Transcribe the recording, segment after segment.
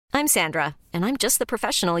I'm Sandra, and I'm just the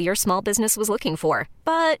professional your small business was looking for.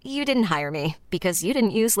 But you didn't hire me because you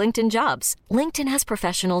didn't use LinkedIn Jobs. LinkedIn has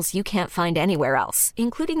professionals you can't find anywhere else,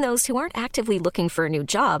 including those who aren't actively looking for a new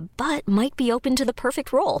job, but might be open to the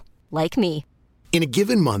perfect role, like me. In a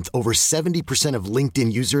given month, over 70% of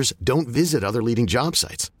LinkedIn users don't visit other leading job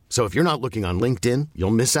sites. So if you're not looking on LinkedIn,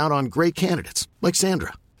 you'll miss out on great candidates like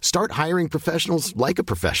Sandra. Start hiring professionals like a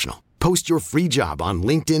professional. Post your free job on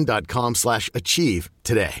linkedin.com/achieve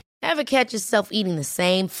today. Ever catch yourself eating the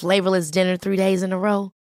same flavorless dinner 3 days in a row?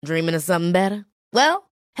 Dreaming of something better? Well,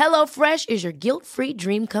 HelloFresh is your guilt-free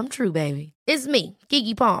dream come true, baby. It's me,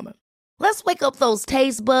 Keke Palmer. Let's wake up those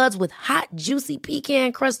taste buds with hot, juicy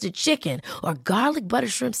pecan-crusted chicken or garlic butter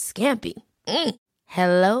shrimp scampi.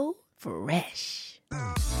 Hello Fresh.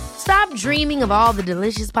 Stop dreaming of all the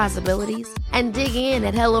delicious possibilities and dig in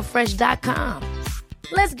at HelloFresh.com.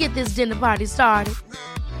 Let's get this dinner party started.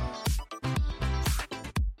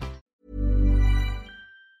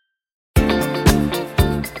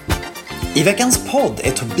 I veckans podd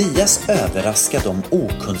är Tobias överraskad om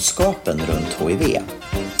okunskapen runt HIV.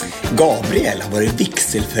 Gabriel har varit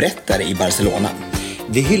vigselförrättare i Barcelona.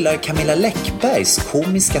 Vi hyllar Camilla Läckbergs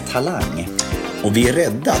komiska talang. Och vi är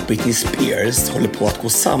rädda att Britney Spears håller på att gå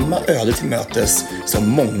samma öde till mötes som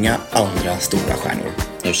många andra stora stjärnor.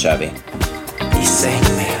 Nu kör vi. I säng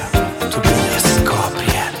med Tobias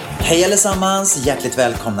Gabriel. Hej allesammans, hjärtligt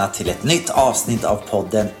välkomna till ett nytt avsnitt av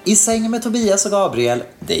podden I säng med Tobias och Gabriel.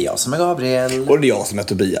 Det är jag som är Gabriel. Och det är jag som är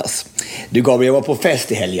Tobias. Du Gabriel, jag var på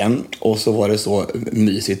fest i helgen och så var det så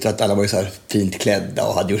mysigt att alla var så här fint klädda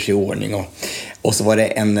och hade gjort sig i ordning. Och så var det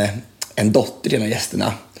en dotter till en av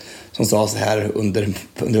gästerna som sa så här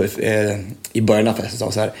i början av festen,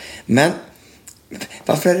 sa så här: men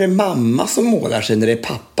varför är det mamma som målar sig när det är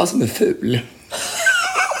pappa som är ful?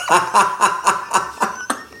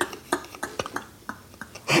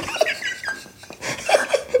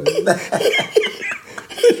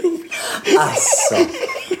 Alltså,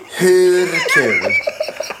 hur kul?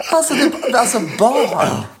 Alltså barn.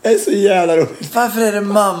 Det är så jävla roligt. Varför är det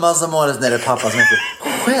mamma som målar sig när det är pappa som är ful?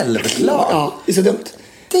 Självklart. Ja, det är så dumt.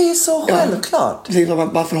 Det är så självklart.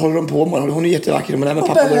 Varför håller de på med? Hon är jättevacker. Men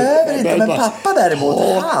hon behöver inte, men pappa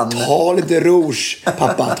däremot, han. Ta lite rouge,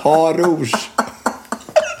 pappa. Ta rouge.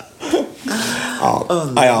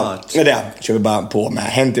 Underbart. Med det kör vi bara på med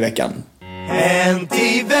Hänt i veckan. Hänt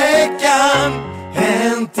i veckan,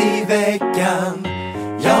 hänt i veckan.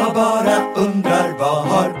 Jag bara undrar vad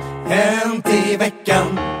har hänt i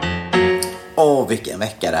veckan. Vilken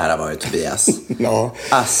vecka det här har varit, Tobias. Ja.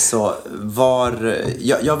 Alltså,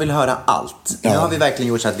 jag vill höra allt. Nu har vi verkligen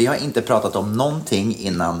gjort så att vi har inte pratat om någonting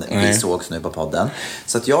innan vi sågs nu på podden.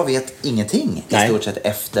 Så att jag vet ingenting i stort sett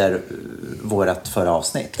efter vårat förra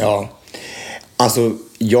avsnitt. Ja. Alltså,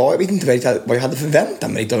 jag vet inte vad jag hade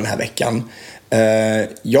förväntat mig av den här veckan.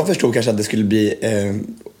 Jag förstod kanske att det skulle bli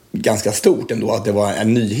ganska stort ändå, att det var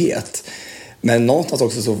en nyhet. Men någonstans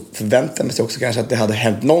också så förväntade man sig också kanske att det hade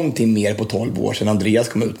hänt någonting mer på 12 år sedan Andreas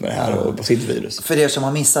kom ut med det här och på sitt virus. För er som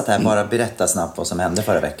har missat det här, bara berätta snabbt vad som hände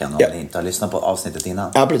förra veckan om ni inte har lyssnat på avsnittet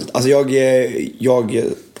innan. Ja, precis. Alltså jag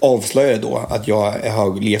avslöjade då att jag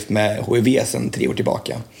har levt med HIV sedan 3 år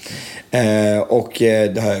tillbaka. Och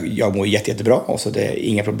jag mår jättebra och så det är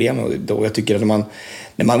inga problem. Och jag tycker att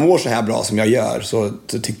när man mår så här bra som jag gör så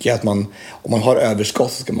tycker jag att om man har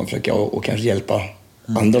överskott så ska man försöka och kanske hjälpa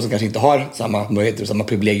andra som kanske inte har samma möjligheter och samma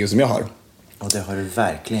privilegier som jag har. Och det har du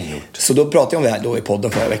verkligen gjort. Så då pratade jag om det här då i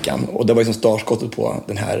podden förra veckan. Och det var liksom startskottet på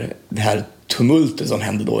det här tumultet som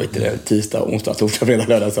hände då i tisdag, onsdag, torsdag, fredag,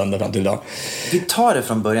 lördag, söndag fram till idag. Vi tar det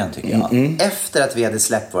från början tycker jag. Efter att vi hade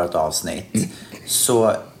släppt vårt avsnitt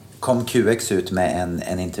så kom QX ut med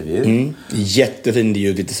en intervju. Jättefin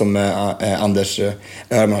intervju, lite som Anders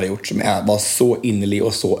Öhrman hade gjort, som var så innerlig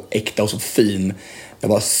och så äkta och så fin. Jag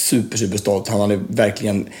var super stolt. Han hade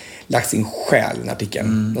verkligen lagt sin själ i den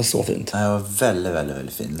artikeln. Det var så fint. Ja, det var väldigt, väldigt,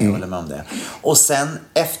 väldigt fint. Jag håller med om det. Och sen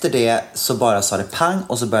efter det så bara sa det pang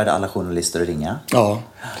och så började alla journalister ringa. Ja.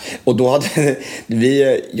 Och då hade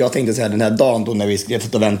jag tänkte så här, den här dagen då när vi skulle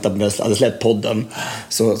och vänta på att hade släppt podden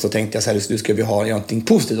så tänkte jag så här, nu ska vi ha någonting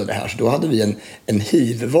positivt av det här. Så då hade vi en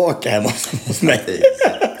HIV-vaka hemma hos mig.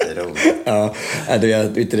 Ja,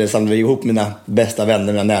 jag samlade ihop mina bästa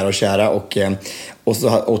vänner, mina nära och kära och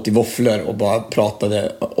så åt i våfflor och bara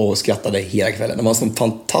pratade och skrattade hela kvällen. Det var en sån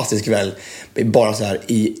fantastisk kväll, bara så här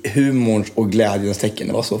i humorns och glädjens tecken.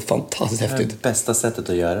 Det var så fantastiskt häftigt. Det bästa sättet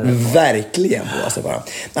att göra det på. Verkligen på, alltså bara.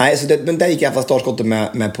 Nej, så men där gick jag fast startskottet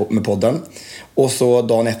med podden. Och så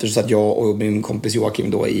dagen efter så satt jag och min kompis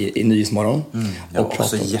Joakim då i Nyhetsmorgon. Ja, och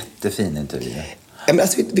också jättefin intervju. Men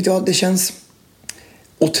alltså, vet du vad, det känns...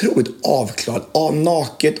 otroligt avklarad,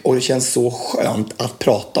 avnaket, och det känns så skönt att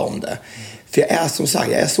prata om det. För jag är som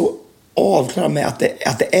sagt, jag är så avklarad med att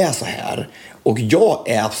det är så här. Och jag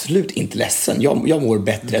är absolut inte ledsen. Jag mår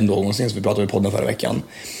bättre än någonsin, som vi pratade om i podden förra veckan.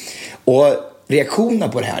 Och reaktionerna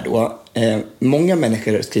på det här då, många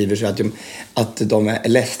människor skriver så att de är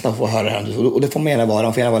ledsna att få höra det här. Och det får man gärna vara.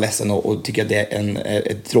 Man får gärna vara ledsen och tycka att det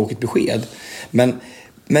är ett tråkigt besked. Men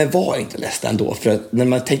var inte ledsen ändå. För att när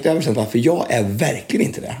man tänkte över varför, jag är verkligen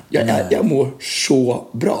inte det. Jag mår så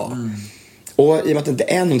bra. Och i och med att det inte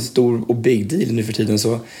är någon stor och big deal nu för tiden,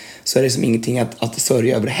 så är det som ingenting att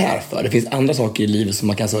sörja över det här för. Det finns andra saker i livet som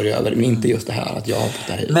man kan sörja över, men inte just det här att jag har fått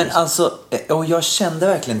det här hit. Men alltså, och jag kände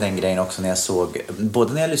verkligen den grejen också när jag såg,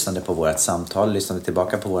 både när jag lyssnade på vårt samtal, lyssnade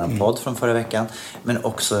tillbaka på våran podd från förra veckan, men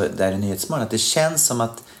också där i Nyhetsmorgon, att det känns som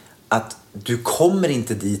att du kommer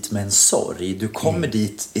inte dit med en sorg. Du kommer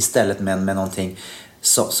dit istället med någonting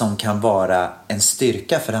som kan vara en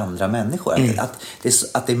styrka för andra människor.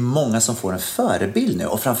 Att det är många som får en förebild nu,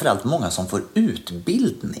 och framförallt många som får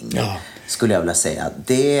utbildning, skulle jag vilja säga.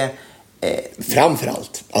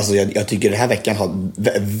 Framförallt. Alltså jag tycker den här veckan har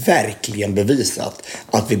verkligen bevisat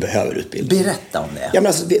att vi behöver utbildning. Berätta om det. Ja, men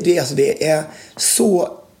alltså, det är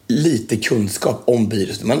så lite kunskap om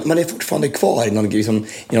virus. Man är fortfarande kvar i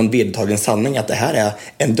någon vedertagen sanning att det här är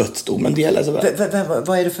en dödsdom. Men det är alltså,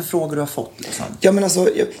 vad är det för frågor du har fått? Liksom? Ja, men alltså,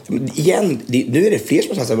 igen, nu är det fler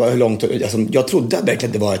som har sagt hur långt. Alltså, jag trodde verkligen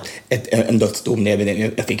att det var en dödsdom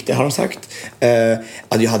när jag fick det, har de sagt.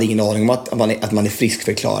 Att jag hade ingen aning om att man är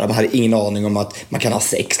friskförklarad. Man hade ingen aning om att man kan ha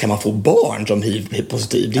sex. Kan man få barn som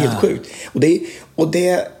HIV-positiv? Det är helt sjukt. Och det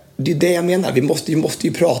är det jag menar. Vi måste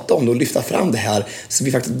ju prata om det och lyfta fram det här, så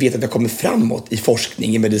vi faktiskt vet att vi har kommit framåt i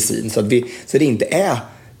forskning, i medicin, så det inte är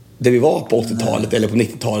det vi var på 80-talet eller på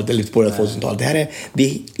 90-talet eller på 2000-talet.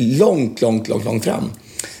 Vi är långt fram.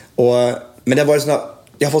 Men det har varit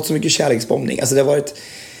jag har fått så mycket kärleksbombning. Alltså det har varit,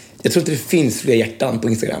 jag tror inte det finns fler hjärtan på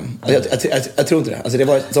Instagram. Alltså jag tror inte det. Alltså det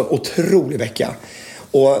var en sån otrolig vecka.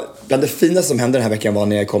 Och bland det finaste som hände den här veckan var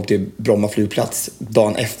när jag kom till Bromma flygplats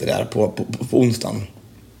dagen efter där på onsdagen.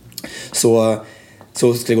 Så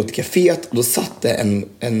skulle jag gå till kaféet, och då satt det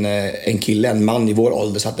en kille, en man i vår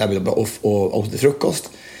ålder, satt där och åt frukost.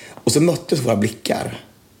 Och så möttes våra blickar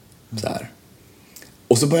så här.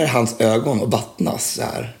 Och så började hans ögon att vattnas så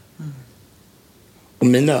här. Och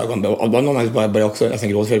mina ögon började också nästan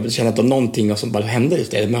gråta, för jag kände att det var någonting som bara hände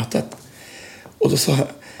just det i mötet. Och då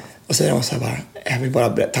säger han så här bara, jag vill bara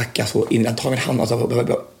tacka så innerligt, ta min hand, alltså, jag vill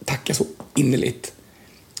bara tacka så innerligt.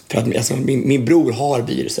 För att alltså, min bror har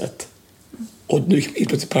viruset. Och nu kan vi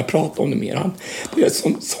plötsligt börja prata om det mer. Det är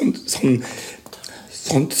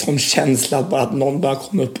sån känsla bara att någon bara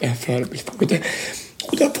kommer upp en förebild.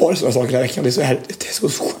 Och det har varit sådana saker hela veckan. Det är så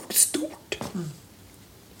sjukt stort.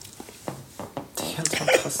 Det är helt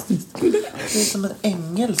fantastiskt. Det är som en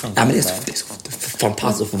ängel som men det är så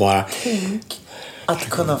fantastiskt att få vara. Tänk att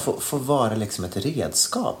kunna få vara liksom ett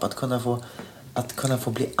redskap. Att kunna få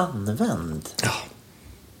bli använd. Ja.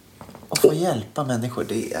 Och få hjälpa människor,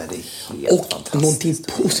 det är helt fantastiskt. Och någonting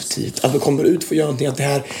positivt, att man kommer ut för att göra någonting,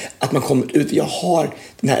 att man kommer ut, jag har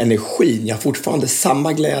den här energin, jag har fortfarande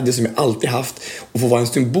samma glädje som jag alltid haft, och få vara en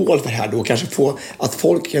symbol för det här då, och kanske få att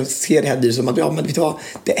folk kan se det här som att men vet du vad,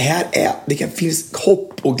 det finns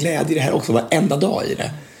hopp och glädje i det här också, varenda dag i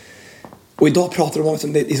det. Och idag pratar de om att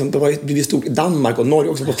det var blivit stort i Danmark och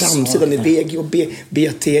Norge också, på framsidan i VG och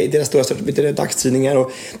BT i deras stora dagstidningar,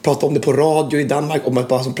 och pratar om det på radio i Danmark, och man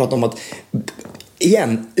bara pratar om att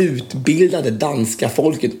utbildade danska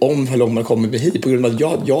folket om hur långt man kommer med HIV på grund av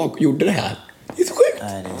att jag gjorde det här. Det är så sjukt.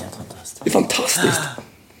 Nej, det är helt fantastiskt. Det är fantastiskt.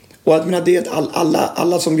 Och att det är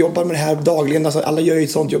alla som jobbar med det här dagligen, alltså, alla gör ju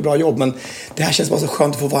ett sånt bra jobb, men det här känns bara så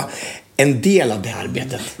skönt att få vara en del av det här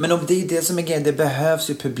arbetet. Men om det är det som är grejen, det behövs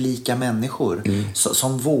ju publika människor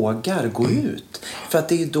som vågar gå ut. För att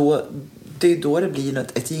det är då det blir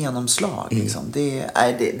ett genomslag. Liksom.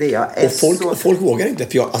 Folk vågar inte.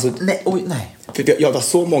 För nej. För jag var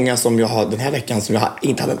så många som jag har den här veckan som jag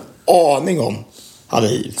inte hade en aning om hade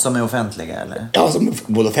HIV. Som är offentliga, eller? Ja,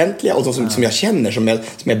 både offentliga och som jag känner, som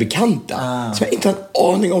är bekanta. Som jag inte har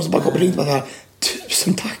en aning om, som bara kommer in och bara,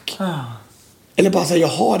 1000 tack. Eller bara så här, jag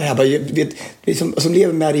har det här, bara, som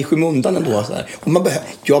lever med det i skymundan ändå. Så här. Och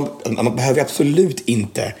man behöver absolut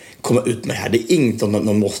inte komma ut med det här. Det är inget som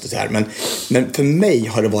någon måste så här. Men för mig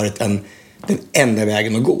har det varit den enda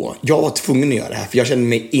vägen att gå. Jag var tvungen att göra det här, för jag kände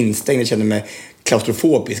mig instängd, jag kände mig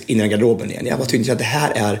klaustrofobisk innan garderoben igen. Jag var tvungen att det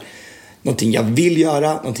här är någonting jag vill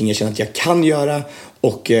göra, någonting jag känner att jag kan göra,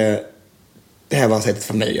 och det här var sättet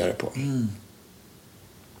för mig att göra det på.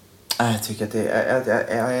 Jag tycker att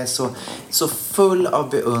jag är så full av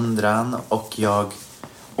beundran, och jag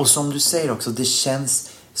Och som du säger också, det känns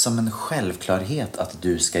som en självklarhet att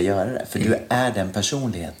du ska göra det. För du är den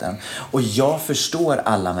personligheten. Och jag förstår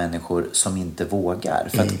alla människor som inte vågar.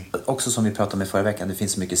 För att också som vi pratade om i förra veckan, det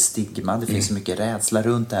finns så mycket stigma, det finns så mycket rädsla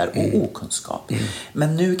runt det här och okunskap.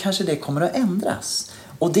 Men nu kanske det kommer att ändras.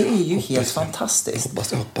 Och det är ju helt fantastiskt.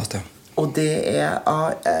 Hoppas det. Och det är,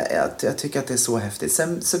 ja, jag tycker att det är så häftigt.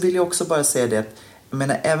 Sen så vill jag också bara säga det, jag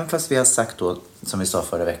menar, även fast vi har sagt då, som vi sa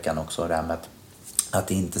förra veckan också, det här med att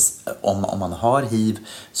det inte, om man har hiv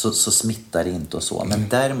så smittar det inte och så. Men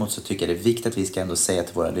däremot så tycker jag det är viktigt att vi ska ändå säga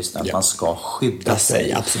till våra lyssnare att man ska skydda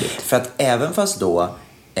sig. Absolut. För att även fast då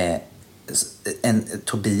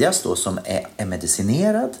Tobias då som är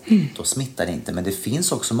medicinerad, då smittar det inte. Men det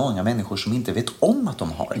finns också många människor som inte vet om att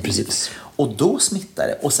de har hiv. Precis. Och då smittar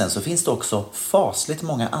det. Och sen så finns det också fasligt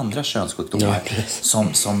många andra könssjukdomar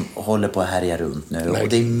som håller på att härja runt nu. Och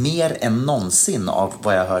det är mer än någonsin av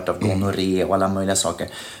vad jag har hört av gonorré och alla möjliga saker.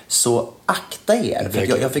 Så akta er.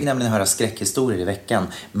 För jag fick nämligen höra skräckhistorier i veckan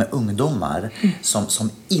med ungdomar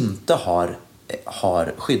som inte har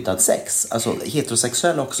skyddad sex. Alltså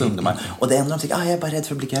heterosexuella också ungdomar. Och det enda de tycker, jag är bara rädd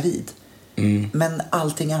för att bli gravid. Men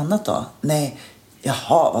allting annat då? Nej,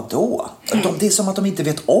 jaha, vadå? Det är som att de inte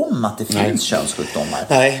vet om att det finns könssjukdomar.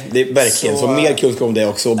 Nej, det är verkligen så mer kunskap om det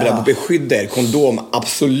också. Och beskydda er, kondom,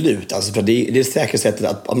 absolut. Alltså, för det är det säkra sättet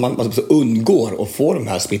att man undgår att få de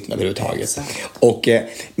här smittorna överhuvudtaget. Och,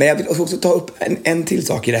 men jag vill också ta upp en till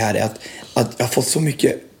sak i det här. Är att jag har fått så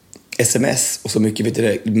mycket sms och så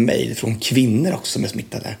mycket mejl från kvinnor också som är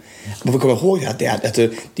smittade. Man får komma ihåg att det är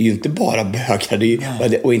ju inte bara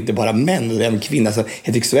bögar och inte bara män, det är kvinnor. Alltså,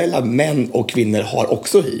 heterosexuella män och kvinnor har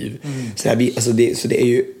också hiv. Så det är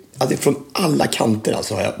ju alltså, från alla kanter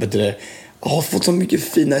alltså, jag har fått så mycket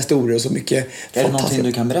fina historier och så mycket. Är det någonting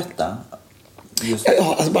du kan berätta?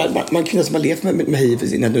 Ja, alltså man kvinnor som har levt med hiv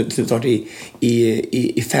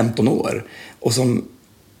i 15 år och som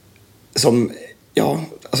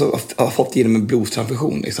alltså har fått igenom en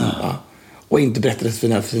blodtransfusion liksom, och inte berättade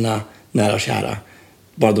för sina nära och kära.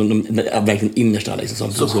 Bara de verkligen innersta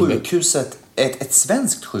liksom, så sjukhuset, ett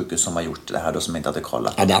svenskt sjukhus som har gjort det här då, som inte hade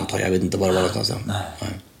kollat? Ja, det antar jag. vet inte vad det var någonstans. Nej.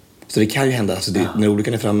 Så det kan ju hända alltså, när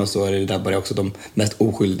olyckan är framme så är det drabbar också de mest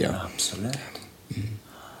oskyldiga. Absolut.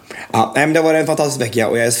 Men det var en fantastisk vecka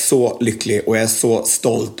och jag är så lycklig och jag är så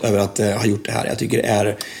stolt över att ha gjort det här. Jag tycker det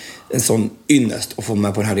är en sån ynnest att få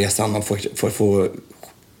med på den här resan och få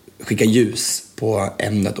skicka ljus på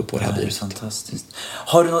ämnet och på det här viruset. Fantastiskt.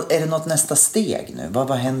 Är det något nästa steg nu?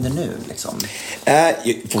 Vad händer nu liksom?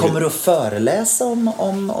 Kommer du att föreläsa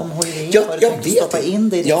om HIV? Jag vet. Stoppa in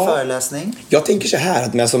det i din föreläsning? Jag tänker så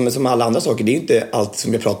här att som alla andra saker, det är ju inte allt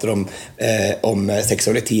som jag pratar om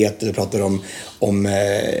sexualitet eller pratar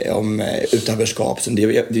om utöverskap.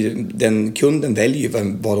 Den kunden väljer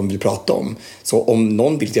ju vad de vill prata om. Så om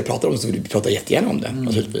någon vill att jag pratar om så vill vi prata jättegärna om det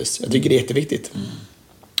naturligtvis. Jag tycker det är jätteviktigt.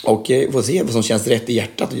 Och får se vad som känns rätt i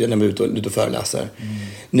hjärtat när jag är ute och föreläser.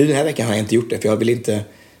 Nu den här veckan har jag inte gjort det, för jag vill inte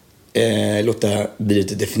låta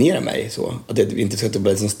viruset definiera mig så. Att det inte ska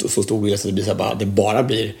bli så stor del så det blir så här det bara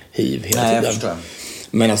blir hiv hela tiden. Jag förstår.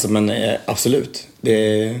 Men absolut.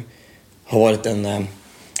 Det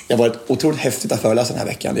har varit otroligt häftigt att föreläsa den här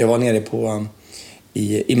veckan. Jag var nere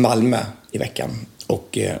i Malmö i veckan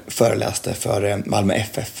och föreläste för Malmö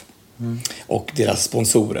FF. Och deras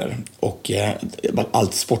sponsorer och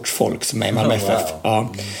allt sportfolk som är i Malmö FF.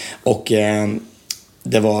 Ja. Och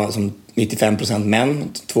det var som 95%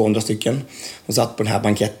 män, 200 stycken som satt på den här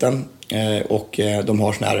banketten och de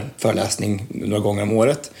har sån här föreläsning några gånger om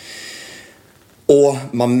året. Och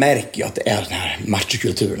man märker ju att det är den här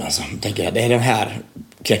machokulturen alltså. Tänker jag, det är den här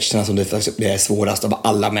kretsen som det är svårast av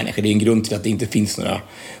alla människor. Det är en grund till att det inte finns några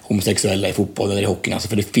homosexuella i fotboll eller i hockeyn alltså,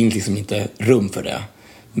 för det finns liksom inte rum för det.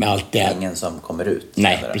 Med allt det. Ingen som kommer ut.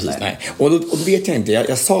 Nej, precis. Nej. Och då vet jag inte.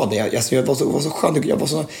 Jag sa det. Jag var så skönt.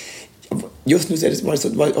 Just nu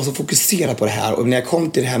var jag så fokuserad på det här. Och när jag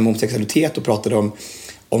kom till det här med homosexualitet och pratade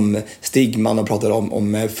om stigman och pratade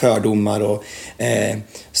om fördomar och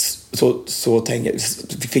så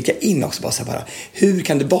fick jag in också bara hur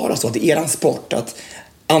kan det vara så att i eran sport att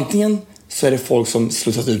antingen så är det folk som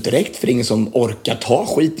slussas ut direkt för ingen som orkar ta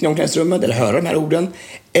skit i omklädningsrummet eller höra de här orden.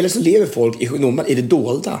 Eller så lever folk i sjukdomar i det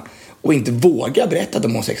dolda och inte vågar berätta att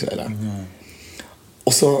de är homosexuella.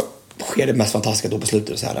 Och så sker det mest fantastiska då på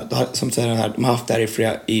slutet. Så här. De har haft det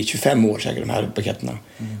här i 25 år säkert, de här paketterna.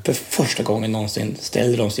 För första gången någonsin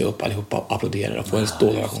ställer de sig upp allihopa och applåderar och får en stor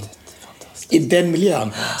ovation. i den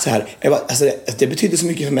miljön. Så här, det betydde så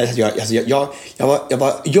mycket för mig att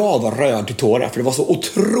jag var rörd till tårar, för det var så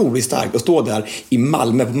otroligt starkt att stå där i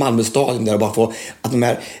Malmö, på Malmö stadion, där och bara få att de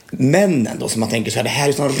här männen då, som man tänker så här, det här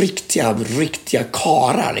är såna riktiga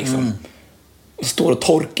karar liksom. Står och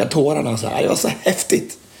torkar tårarna så här. Det var så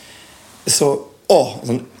häftigt. Så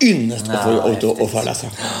sån ynnest att få ut och föreläsa.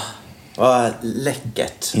 Vad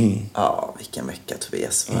läckert. Ja, vilken vecka,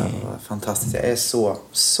 Tobias. Vad fantastiskt. Jag är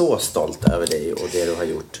så stolt över dig och det du har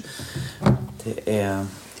gjort. Det är...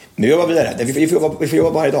 Nu jobbar vi vidare. Vi får jobba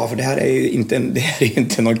varje dag, för det här är ju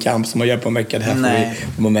inte någon kamp som man gör på en vecka. Det här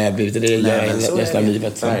får vi vara med vid. Det är resten av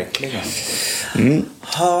livet. Så. Verkligen.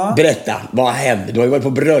 Berätta, vad har hänt? Du har ju varit på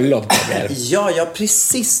bröllop. Ja, jag har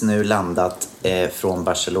precis nu landat från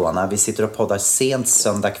Barcelona. Vi sitter och poddar sent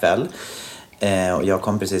söndag kväll. Och jag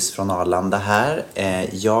kom precis från Arlanda här.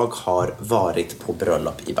 Jag har varit på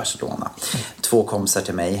bröllop i Barcelona. 2 kompisar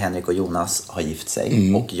till mig, Henrik och Jonas, har gift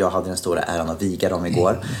sig. Och jag hade den stora äran att viga dem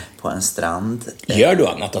igår på en strand. Gör du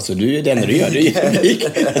annat? Alltså, du är den du gör.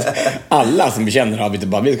 Alla som vi känner har inte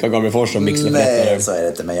bara vilka Gabrielfors och mixen. Nej, så är det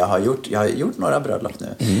inte. Men jag har gjort några bröllop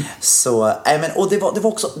nu. Så, och det var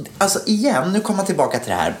också, alltså igen, nu kommer man tillbaka till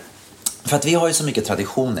det här. För att vi har ju så mycket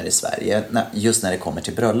traditioner i Sverige just när det kommer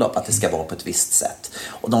till bröllop, att det ska vara på ett visst sätt.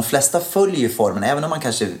 Och de flesta följer ju formen, även om man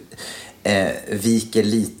kanske viker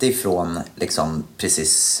lite ifrån liksom,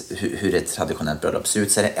 precis hur ett traditionellt bröllop ser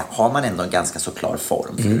ut, så har man ändå en ganska så klar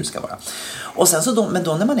form för hur det ska vara. Och sen så men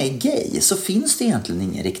då när man är gay så finns det egentligen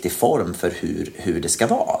ingen riktig form för hur det ska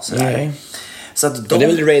vara. Sådär. Så att det är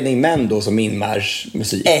väl Raining Men då som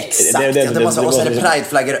inmarschmusik. Exakt. Och så är det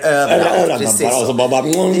prideflaggor överallt. Precis. Och så bara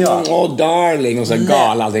darling och så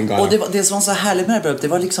gala. Och det som var så härligt med det bröllopet, det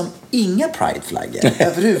var liksom inga prideflaggor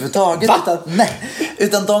överhuvudtaget.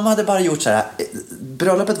 utan de hade bara gjort så här.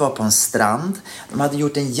 Bröllopet var på en strand. De hade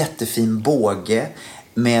gjort en jättefin båge.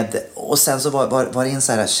 Och sen så var det en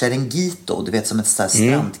så här Chiringuito, du vet, som ett så här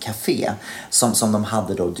strandcafé som de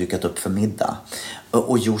hade då dukat upp för middag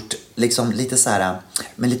och gjort liksom lite så här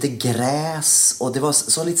med lite gräs, och det var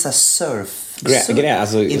så lite så här surf.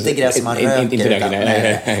 Alltså, inte gräs som man röker,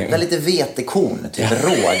 det var lite vetekorn, typ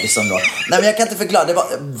råg som då. Nej, men jag kan inte förklara, det var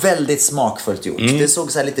väldigt smakfullt gjort. Det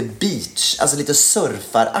såg så här lite beach, alltså lite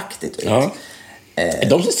surfaraktigt ut. Ja. Är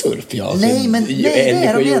de så surf? Ja, nej, det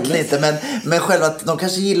är de egentligen inte. Men själva att de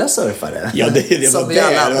kanske gillar surfare. Ja, det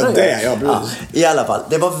var det. Ja, i alla fall,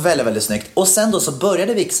 det var väldigt, väldigt snyggt. Och sen då så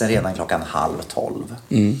började vigseln redan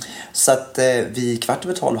 11:30. Så att vid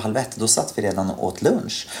 11:15, 11:30, då satt vi redan och åt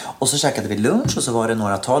lunch. Och så käkade vi lunch och så var det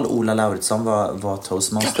några tal. Ola Lauritsson var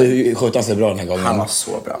toastmaster. Hur skötte han sig bra den här gången? Han var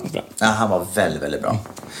så bra. Ja, han var väldigt, väldigt bra.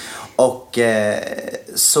 Och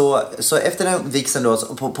så efter den vigseln då,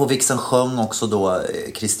 på vigseln sjöng också då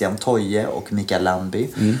Christian Toje och Mikael Landby.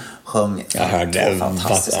 Sjöng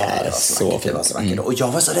fantastiska. Det var så vackert. Och jag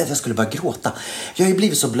var så rädd att jag skulle börja gråta. Jag har ju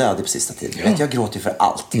blivit så blödig på sista tiden. Jag gråter ju för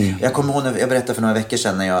allt. Jag kommer ihåg, jag berättade för några veckor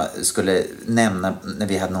sedan när jag skulle nämna, när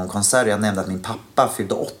vi hade någon konsert, jag nämnde att min pappa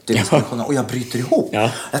fyllde 80 och jag bryter ihop.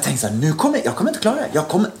 Jag tänkte så här, jag kommer inte klara det.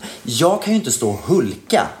 Jag kan ju inte stå och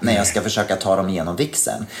hulka när jag ska försöka ta dem igenom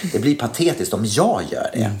vigseln. Det blir patetiskt om jag gör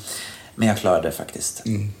det. Men jag klarade det faktiskt.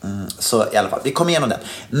 Så i alla fall, vi kom igenom det.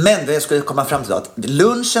 Men det jag skulle komma fram till att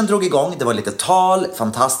lunchen drog igång. Det var lite tal,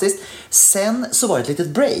 fantastiskt. Sen så var det ett litet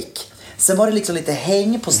break. Sen var det liksom lite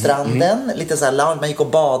häng på stranden. Lite så här lounge, man gick och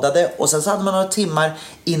badade. Och sen så hade man några timmar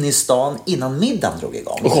inne i stan innan middagen drog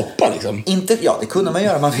igång. Och shoppa liksom? Ja, det kunde man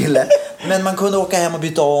göra om man ville. Men man kunde åka hem och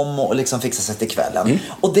byta om och liksom fixa sig till kvällen.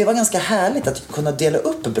 Och det var ganska härligt att kunna dela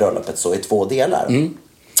upp bröllopet så i 2 delar.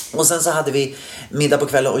 Och sen så hade vi middag på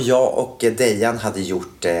kvällen och jag och Dejan hade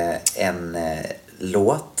gjort en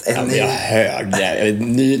låt. Jag hörde.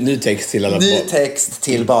 Ny text till alla. Ny text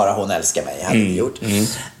till Bara hon älskar mig hade vi gjort.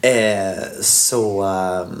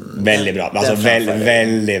 Väldigt bra. Alltså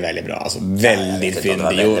väldigt bra. Alltså väldigt fint.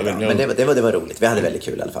 Men det var roligt. Vi hade väldigt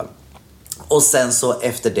kul i alla fall. Och sen så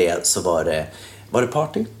efter det så var det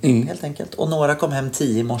party, helt enkelt. Och några kom hem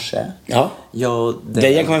 10 i morse. Ja.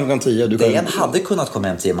 Dejan kom hem 10. Dejan hade kunnat komma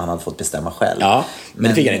hem 10 om han hade fått bestämma själv. Ja, men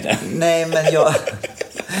det fick han inte. Nej, men jag...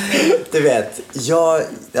 Du vet,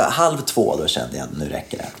 1:30 då kände jag, nu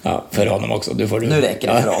räcker det. Ja, för honom också. Nu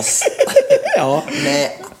räcker det för oss. Ja.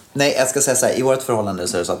 Nej, jag ska säga så här, i vårt förhållande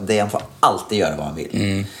så är det så att Dejan får alltid göra vad han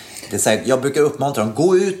vill. Det är så här, jag brukar uppmuntra dem,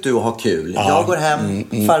 gå ut du och ha kul. Jag går hem,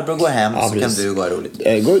 farbror går hem, så precis. Kan du gå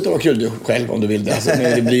roligt. Gå ut och ha kul du själv om du vill det. Alltså,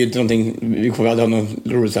 men det blir ju inte någonting, vi får ha någon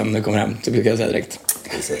roligt sen när vi kommer hem. Det brukar jag säga direkt.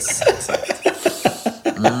 Precis, exakt.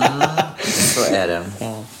 Så är det.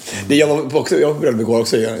 Ja. Jag var på bröllop igår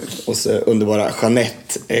också hos underbara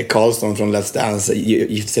Jeanette Karlsson från Let's Dance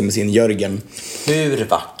gifte sig med sin Jörgen. Hur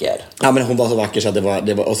vacker? Ja, men hon var så vacker så att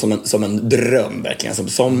det var som en dröm verkligen.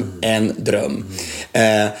 Som en dröm.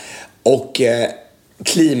 Och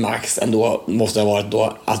klimax ändå måste ha varit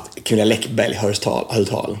då att Camilla Läckberg höll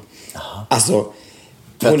tal. Alltså,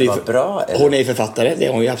 hon är författare, det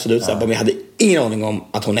är hon ju absolut. Men jag hade ingen aning om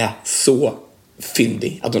att hon är så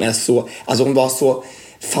fyndig. Att hon är så, alltså hon var så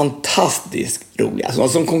fantastiskt rolig. Alltså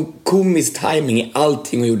sån komisk timing i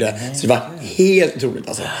allting hon gjorde. Så det var helt otroligt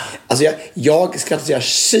alltså jag skrattade så jag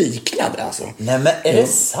kiknade alltså. Nej, men är det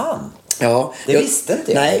sant? Ja, det visste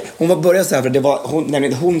inte jag. Nej, hon var börjad så här för det var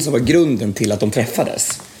nämligen hon som var grunden till att de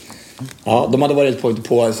träffades. Ja, de hade varit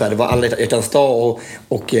på så här, det var alla hjärtans dag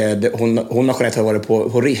och hon och Jeanette hade varit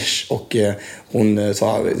på Rish och hon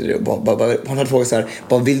sa, hon hade frågat så här,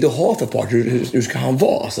 vad vill du ha för partner, hur ska han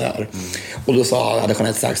vara så här? Och då hade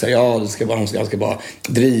Jeanette sagt så här, ja, hon ska vara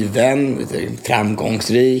driven,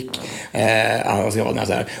 framgångsrik, han ska vara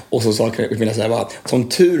så här. Och så sa Camilla så här, som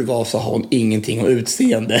tur var så har hon ingenting om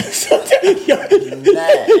utseende. Så att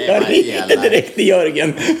jag ringde direkt till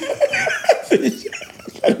Jörgen.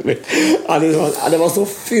 Ja, det var så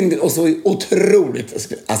fyndigt och så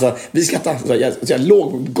otroligt. Alltså, vi skrattade. Jag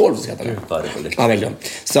låg på golvet och skrattade. Ja, verkligen.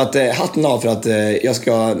 Så att hatten av för att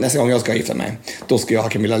nästa gång jag ska gifta mig, då ska jag ha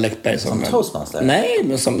Camilla Läckberg som toastmaster? Nej,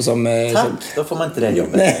 men som tack, då får man inte det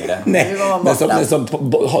jobbet längre. Nej, men som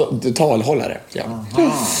talhållare. Ja.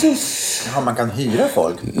 Man kan hyra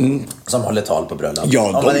folk som håller tal på bröllop.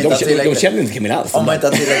 Ja, de känner inte Camilla alls. Om man inte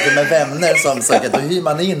har tillräckligt med vänner som säkert, då hyr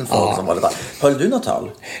man in folk som håller tal. Höll du något tal?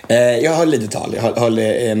 Jag har lite tal.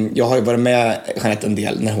 Jag har ju varit med Jeanette en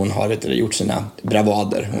del när hon har gjort sina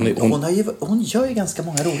bravader. Hon gör ju ganska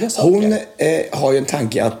många roliga saker. Hon har ju en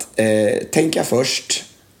tanke att tänka först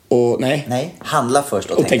och handla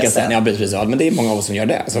först och tänka sen. Ja, precis. Men det är många av oss som gör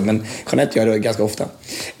det. Alltså, men Jeanette gör det ganska ofta.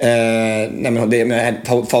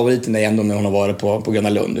 Favoriten är ändå när hon har varit på Gröna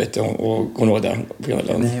Lund, vet du. Och hon var där på Gröna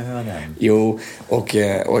Lund. Nej, hur var det? Jo, och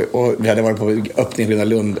vi hade varit på öppning på Gröna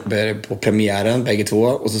Lund på premiären, bägge två.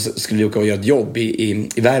 Och så skulle vi åka och göra ett jobb i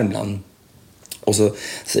Värmland. Och så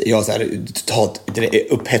jag så här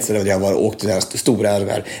upphetsad över att jag var åkt så här stora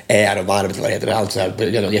och varvet vad heter det, allt så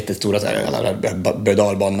här jättestora så här alla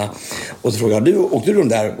berg-och-dalbanorna. Och så frågade jag, åkte du de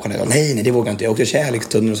där? Nej, det vågar jag inte. Jag åkte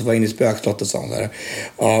kärlekstunneln och så var jag inne i spökslottet så här.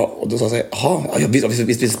 Ja, och då sa jag så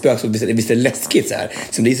här, visst är det läskigt så här.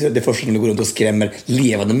 Så det är det första som går runt och skrämmer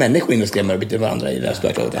levande människor in och skrämmer lite varandra i det här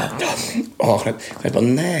spökslottet. Ja, jag bara,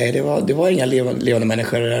 nej, det var inga levande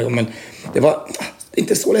människor där, men det var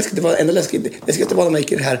inte så läskigt, det var ändå läskigt. Det ska inte vara när man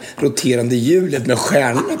gick i det här roterande hjulet med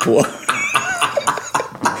stjärnorna på.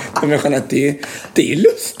 Men Jeanette, det är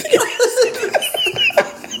lustigt.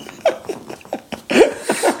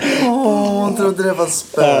 Hon trodde det var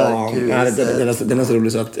spökhus. Den är så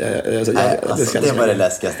rolig så att det var det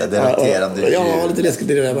läskigaste, det roterande hjul. Ja, lite läskigt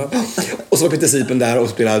det där. Och så var Peter Sipen där och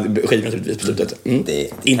spelade skivan naturligtvis på slutet.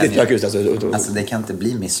 Inte ett spökhus. Alltså det kan inte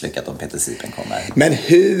bli misslyckat om Peter Sipen kommer. Men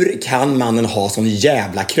hur kan mannen ha sån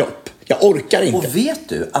jävla kropp? Jag orkar inte. Och vet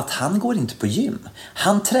du att han går inte på gym?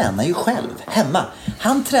 Han tränar ju själv hemma.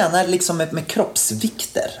 Han tränar liksom med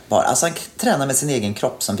kroppsvikter bara. Alltså han tränar med sin egen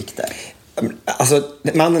kropp som vikter. Alltså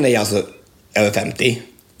mannen är alltså över 50.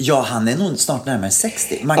 Ja, han är nog snart närmare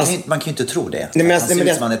 60. Man kan ju inte tro det. Nej, men han ser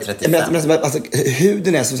ut som han är 35. Alltså,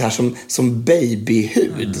 huden är så här som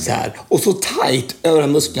babyhud så här. Och så tight över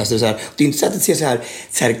musklerna så här. Det är inte så att det ser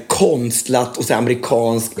så här konstlat och så här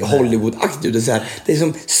amerikansk Hollywood-aktigt ut. Det är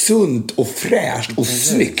som sunt och fräscht och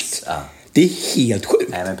snyggt. Ja. Det är helt sjukt.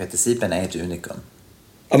 Nej, men Peter Sipen är ett unikum.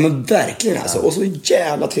 Ja, men verkligen alltså. Och så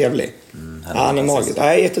jävla trevlig. Han är magisk.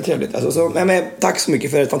 Ja, jättetrevligt. Alltså, men tack så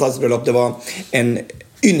mycket för ett fantastiskt bröllop. Det var en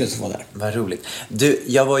ynnest att vara där. Vad roligt. Du,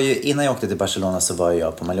 jag var ju, innan jag åkte till Barcelona så var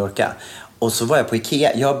jag på Mallorca. Och så var jag på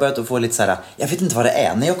Ikea. Jag har börjat att få lite så här, jag vet inte vad det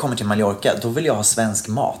är. När jag kommer till Mallorca, då vill jag ha svensk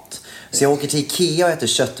mat. Så jag åker till Ikea och äter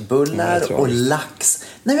köttbullar och lax.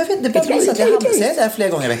 Nej, jag vet inte. Det bara blir så att jag hamnar där flera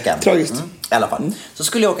gånger i veckan. Tragiskt. I alla fall. Så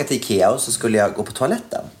skulle jag åka till Ikea och så skulle jag gå på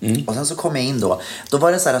toaletten. Och sen så kom jag in då. Då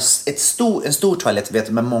var det så här en stor toalett, vet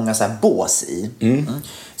du, med många så här bås i.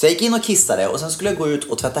 Så jag gick in och kissade och sen skulle jag gå ut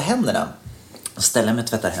och tvätta händerna. Och ställa mig och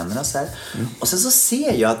tvätta händerna så här. Och sen så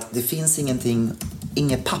ser jag att det finns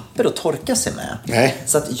inget papper att torka sig med. Nej.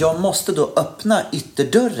 Så att jag måste då öppna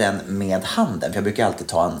ytterdörren med handen. För jag brukar alltid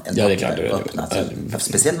ta en papper och öppna.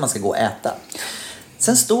 Speciellt när man ska gå och äta.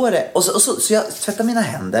 Sen står det, så jag tvättar mina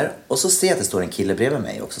händer. Och så ser jag att det står en kille bredvid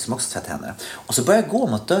mig också som också tvättar händerna. Och så börjar jag gå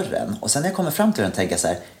mot dörren. Och sen när jag kommer fram till den tänker jag så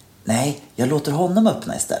här, Nej, jag låter honom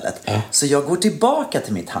öppna istället. Så jag går tillbaka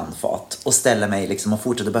till mitt handfat och ställer mig liksom och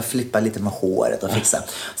fortsätter bara flippa lite med håret och fixa.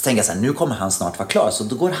 Så tänker jag så här, nu kommer han snart vara klar. Så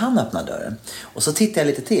då går han och öppnar dörren. Och så tittar jag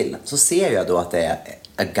lite till. Så ser jag då att det är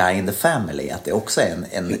a guy in the family. Att det också är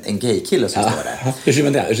en gaykille som står där. Hur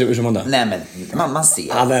ser man det? Nej, men man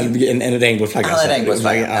ser. Han är en regnbågsflagga. Han är en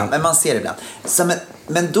regnbågsflagga, ja. Men man ser det ibland. Så,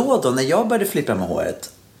 men då när jag började flippa med håret,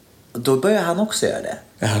 då börjar han också göra det.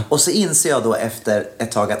 Jaha. Och så inser jag då efter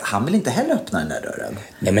ett tag att han vill inte heller öppna den där dörren.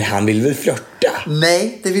 Nej, men han vill väl flörta?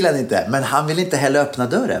 Nej, det vill han inte. Men han vill inte heller öppna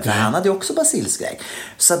dörren. För han hade ju också basilskräck.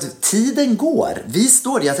 Så att tiden går. Vi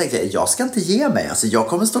står, jag tänkte, jag ska inte ge mig. Alltså, jag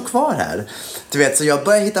kommer stå kvar här. Du vet, så jag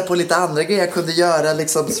började hitta på lite andra grejer jag kunde göra.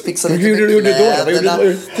 Liksom, fixa lite med kläderna.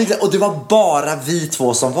 Och det var bara vi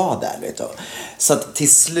två som var där, vet du. Så att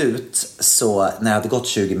till slut, så när jag hade gått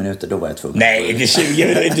 20 minuter, då var jag tvungen. Nej, inte 20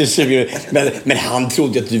 minuter, inte 20 minuter. Men han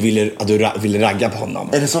trodde att du ville ragga på honom.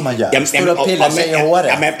 Är det så man gör? Står och pillar sig i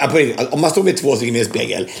håret? Om man står med 2 stycken i en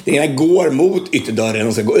spegel, den ena går mot ytterdörren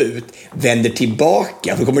och ska gå ut, vänder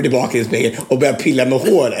tillbaka, för kommer tillbaka i spegeln och börjar pilla med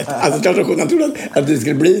håret. Alltså klart att han trodde att det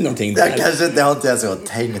skulle bli någonting där. Det har inte jag så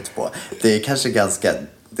tänkt på. Det är kanske ganska...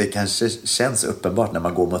 Det kanske känns uppenbart när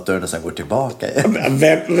man går mot dörren och sen går tillbaka. Vem?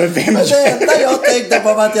 Men det enda jag tänkte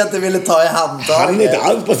på var att jag inte ville ta i handtaget. Han är inte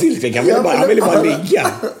alls på silfrik. Han ville bara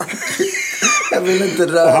ligga. Jag vill inte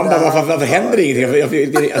röra. Och han bara, varför händer det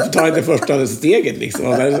ingenting? Jag tar inte första steget liksom.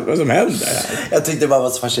 Vad som händer här? Jag tyckte det bara var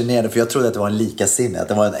så fascinerande, för jag trodde att det var en likasinne. Att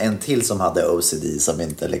det var en till som hade OCD som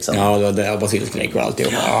inte liksom... Ja, det var basilskräck och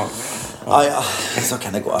alltihop. Ja, så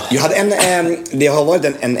kan det gå. Jag hade det har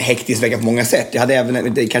varit en hektisk vecka på många sätt. Jag hade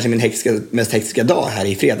även kanske min mest hektiska dag här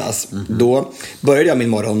i fredags. Då började jag min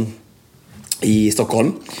morgon i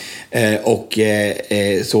Stockholm. Och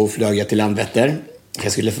så flög jag till Landvetter.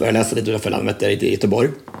 Jag skulle föreläsa lite utanför Landvetter i Göteborg.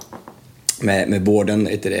 Med båden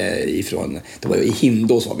ifrån... Det var i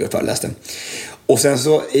Hindå som vi föreläste. Och sen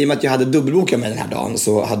så, i och med att jag hade dubbelbokat med den här dagen,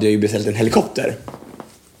 så hade jag ju beställt en helikopter.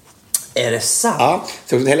 Är det sant? Ja,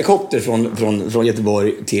 så jag åkte helikopter från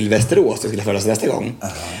Göteborg till Västerås. Jag skulle föreläsa nästa gång.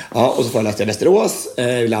 Ja, och så föreläste jag Västerås.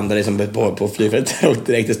 Vi landade liksom på flygfältet och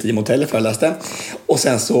direkt till Steam Hotel föreläste. Och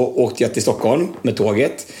sen så åkte jag till Stockholm med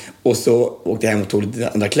tåget. Och så åkte jag hem och tog lite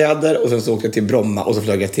andra kläder. Och sen så åkte jag till Bromma och så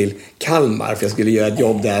flög jag till Kalmar. För jag skulle göra ett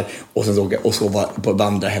jobb där. Och sen så åkte jag och sova på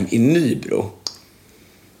vandrarhem i Nybro.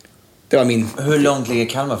 Det var min... Hur långt ligger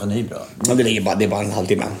Kalmar från Nybro? Ja, det är bara en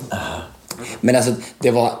halvtimme. Men alltså,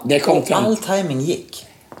 det kom fram... All timing gick.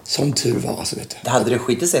 Som tur var, alltså, vet du. Hade det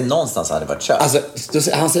skitit sig någonstans hade det varit kört. Alltså,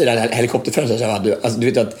 han säger att helikopterfönster,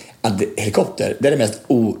 du vet att helikopter, det är det mest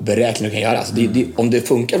oberäkneliga du kan göra. Alltså, om det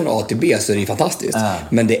funkar från A till B så är det fantastiskt.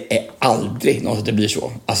 Men det är aldrig någonsin att det blir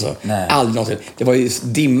så. Alltså, aldrig någonsin. Det var ju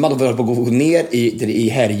dimma, de var på att gå ner i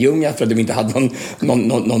Herrljunga för att de inte hade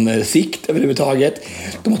någon sikt överhuvudtaget.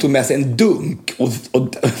 De tog med sig en dunk och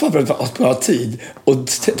för att spara tid och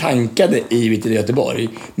tankade i Göteborg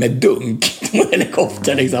med dunk på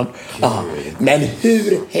helikopter liksom. Men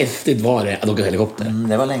hur häftigt var det att åka helikopter?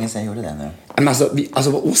 Det var länge sedan jag gjorde det nu. Men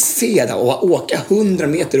alltså att se det och åka 100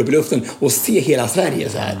 meter upp i luften och se hela Sverige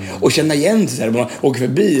så här och känna igen sig så här, man åker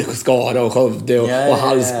förbi Skara och Skövde och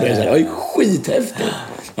Hallsberg så här. Det var ju skithäftigt.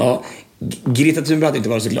 Ja. Greta Thunberg hade inte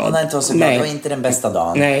varit så glad. Hon hade inte varit så glad. Det var inte den bästa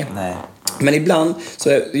dagen. Nej. Men ibland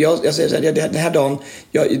så jag säger så här, den här dagen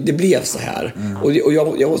det blev så här. Och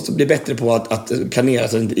jag måste bli bättre på att planera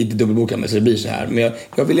så att inte dubbelboka mig så det blir så här. Men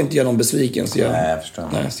jag vill inte göra någon besviken så jag förstår.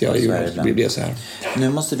 Nej, så jag blir så här. Nu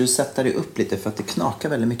måste du sätta dig upp lite för att det knakar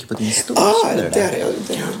väldigt mycket på din stol. Det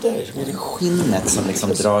är det skinnet som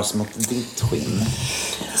liksom dras mot ditt skinn.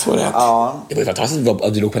 Så det. Ja. Det var ju fantastiskt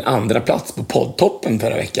att du låg på en andra plats på poddtoppen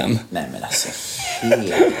förra veckan. Nej men alltså,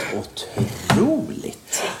 helt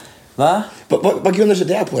otroligt. Va? Vad grundar sig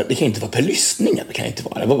det på? Det kan inte vara per lyssning. Det kan inte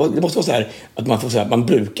vara. Det måste vara så här att man får så här, man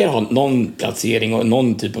brukar ha någon placering och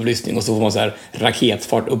någon typ av lyssning och så får man så här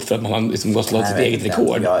raketfart upp för att man liksom går slå sitt eget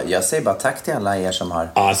rekord. Jag säger bara tack till alla er som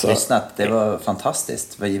har lyssnat. Det var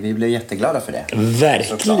fantastiskt. Vi blev jätteglada för det.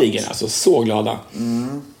 Verkligen, alltså så glada.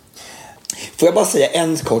 Får jag bara säga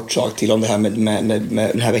en kort sak till om det här med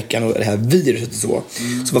den här veckan och det här viruset och så.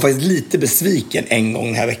 Så var faktiskt lite besviken en gång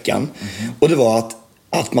den här veckan. Och det var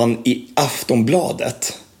att man i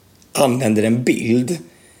Aftonbladet använder en bild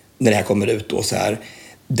när det här kommer ut då så här,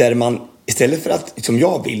 där man istället för att, som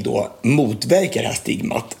jag vill då, motverka det här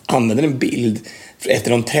stigmat, använder en bild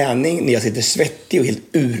efter någon träning när jag sitter svettig och helt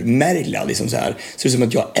urmärglad liksom så här, så det är som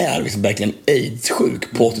att jag är liksom verkligen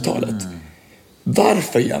AIDS-sjuk på 80-talet.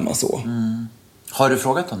 Varför gör man så? Har du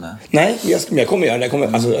frågat om det? Nej, jag kommer göra det.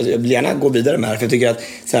 Jag vill gärna gå vidare med det. För jag tycker att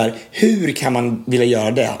så här, hur kan man vilja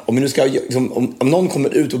göra det? Om vi nu ska, liksom, om någon kommer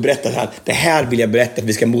ut och berättar så här, det här vill jag berätta för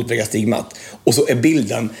vi ska motverka stigmat. Och så är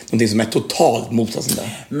bilden någonting som är totalt motsatsen.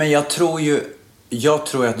 Men jag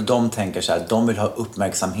tror att de tänker så här, de vill ha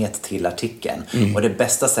uppmärksamhet till artikeln. Och det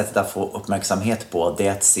bästa sättet att få uppmärksamhet på, det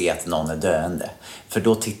är att se att någon är döende. För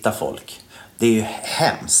då tittar folk. Det är ju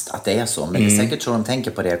hemskt att det är så, men det är säkert så de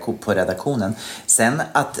tänker på redaktionen. Sen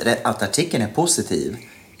att artikeln är positiv.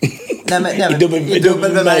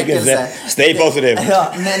 Dubbel bemärkelse. Stay positive.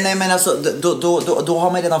 Ja, nej, men alltså, då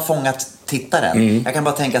har man redan fångat tittaren. Jag kan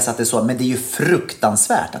bara tänka sig att det är så, men det är ju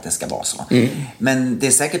fruktansvärt att det ska vara så. Men det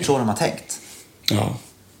är säkert så de har tänkt.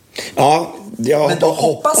 Ja, men då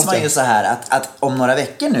hoppas man ju så här att om några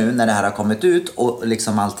veckor nu när det här har kommit ut och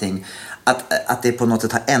liksom allting, att det på något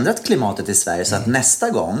sätt har ändrat klimatet i Sverige så att nästa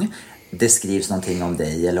gång det skrivs någonting om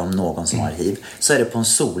dig eller om någon som har hiv, så är det på en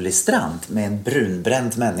solig strand med en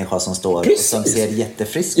brunbränd människa som står och som ser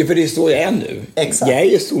jättefrisk ut. Ja, för det är så jag är nu. Exakt. Jag är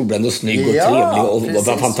ju solbränd och snygg och trevlig och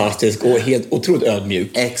fantastisk och helt otroligt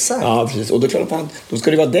ödmjuk. Exakt. Ja, precis. Och då, då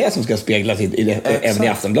ska det vara det som ska speglas även i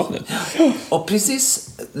Aftonbladet. Och precis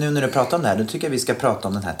nu när du pratar om det här, då tycker jag vi ska prata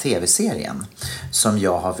om den här tv-serien som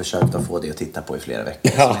jag har försökt att få dig att titta på i flera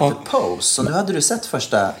veckor. Som heter Pose. Så nu hade du sett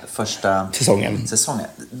första säsongen.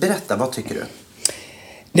 Berätta, vad tycker du?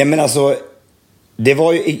 Nej, men alltså,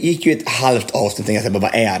 gick ju ett halvt avsnitt och jag tänkte,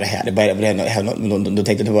 vad är det här? Då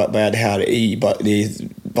tänkte jag, vad är det här? Det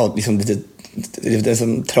var liksom lite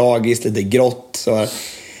som tragiskt, lite grått. Så.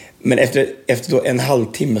 Men efter då en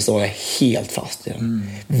halvtimme så var jag helt fast i den.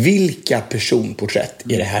 Vilka personporträtt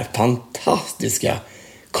i det här fantastiska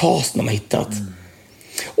casten de har hittat.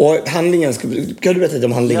 Och handlingen, kan du berätta lite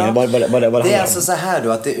om handlingen? Ja. Vad det är alltså så här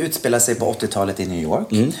då, att det utspelar sig på 80-talet i New York.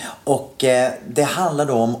 Och det handlar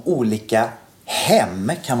då om olika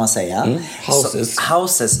hem, kan man säga.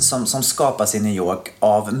 Houses som skapas i New York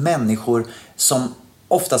av människor som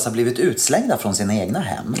oftast har blivit utslängda från sina egna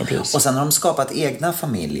hem. Och sen har de skapat egna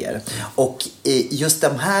familjer. Och just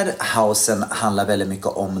de här husen handlar väldigt mycket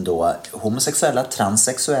om då homosexuella,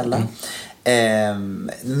 transsexuella.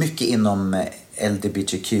 Mycket inom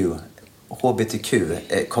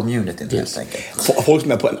HBTQ-communityn helt enkelt. Folk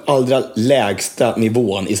som är på den allra lägsta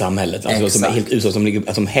nivån i samhället. Alltså som är helt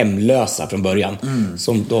utsatta, som hemlösa från början.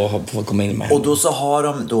 Som då har fått komma in med. Och då så har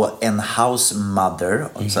de då en house mother,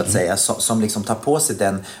 så att säga, som liksom tar på sig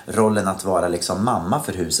den rollen att vara liksom mamma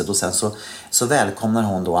för huset. Och sen så välkomnar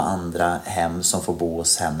hon då andra hem som får bo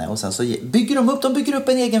hos henne. Och sen så bygger de upp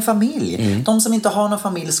en egen familj. De som inte har någon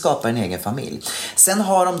familj skapar en egen familj. Sen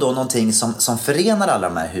har de då någonting som förenar alla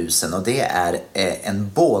de här husen, och det är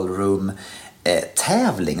en ballroom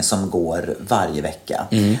tävling som går varje vecka.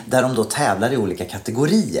 Där de då tävlar i olika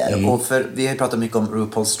kategorier. Och vi har pratat mycket om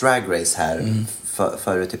RuPaul's Drag Race här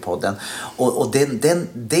förut i podden. Och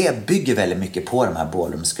det bygger väldigt mycket på de här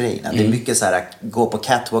ballroomsgrejerna. Det är mycket så här, gå på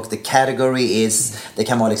catwalk, the category is, det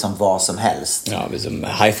kan vara liksom vad som helst. Ja, liksom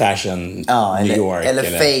high fashion, New York. Eller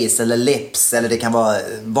face, eller lips, eller det kan vara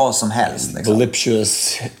vad som helst. Liksom.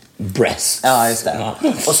 Voluptuous breast. Ja, just det. Ja.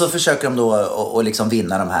 Och så försöker de då att liksom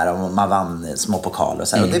vinna de här, och man vann små pokaler och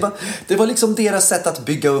så här. Och det var liksom deras sätt att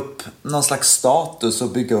bygga upp någon slags status och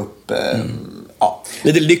bygga upp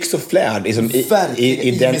lite lyx och flärd liksom,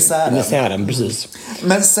 i den misären, precis.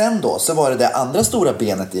 Men sen då så var det andra stora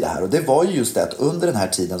benet i det här, och det var ju just det att under den här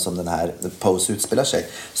tiden som den här Pose utspelar sig,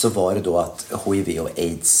 så var det då att HIV och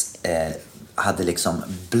AIDS hade liksom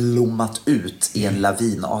blommat ut i en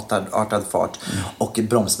lavinartad fart, och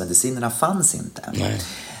bromsmedicinerna fanns inte. Nej.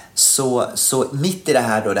 Så mitt i det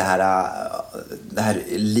här då, det här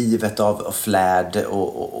livet av flärd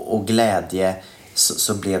och glädje,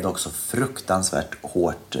 så blev det också fruktansvärt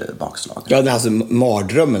hårt bakslag. Ja, det är alltså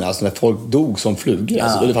mardrömmen, alltså när folk dog som flugor.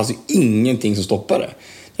 Alltså, och det fanns ju ingenting som stoppade.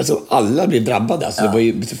 Alltså, alla blev drabbade. Alltså, det var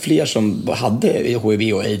ju fler som hade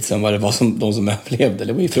HIV och AIDS än vad det var de som överlevde.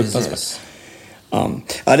 Det var ju fruktansvärt. Precis.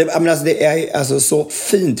 Det är alltså så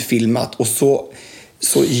fint filmat och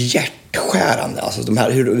så hjärtskärande. Alltså,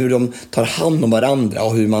 hur de tar hand om varandra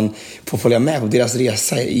och hur man får följa med på deras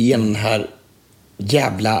resa genom det här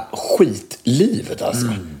jävla skitlivet. Alltså.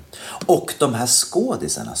 Och de här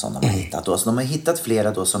skådisarna som de har hittat då, så de har hittat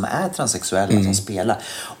flera då som är transsexuella som spelar,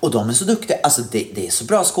 och de är så duktiga, alltså det är så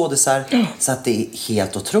bra skådisar så att det är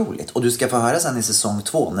helt otroligt. Och du ska få höra sen i säsong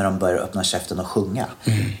 2 när de börjar öppna käften och sjunga.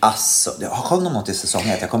 Alltså, sjöng de något i säsong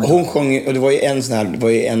 1? Hon sjöng, och det var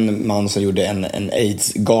ju en man som gjorde en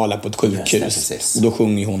AIDS-gala på ett sjukhus, och då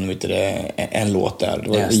sjunger hon en låt där. Det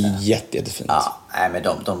var jättefint. Ja, nej, men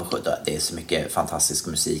det är så mycket fantastisk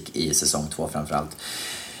musik i säsong 2 framförallt.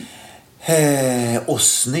 Och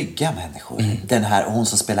snygga människor. Den här, hon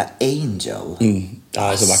som spelar Angel.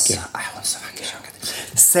 Ja, är så vacker. Hon är så vacker.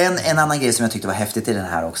 Sen en annan grej som jag tyckte var häftigt i den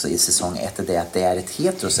här också i säsong 1 är att det är ett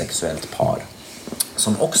heterosexuellt par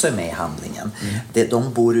som också är med i handlingen.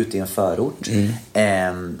 De bor ute i en förort.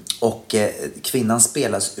 Och kvinnan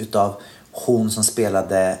spelas utav hon som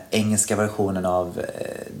spelade engelska versionen av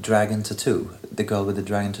Dragon Tattoo. The Girl with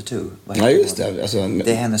the Dragon Tattoo. Ja, just det. Alltså,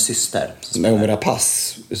 det är hennes syster. Med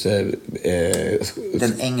Rapace.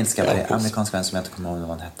 Den engelska, amerikanska vän som jag inte kommer ihåg vad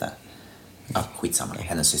hon hette. Ja, skitsamma,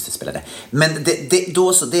 hennes syster spelade. Men det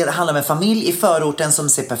handlar om en familj i förorten som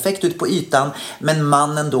ser perfekt ut på ytan. Men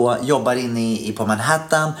mannen då jobbar inne på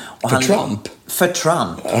Manhattan. Och För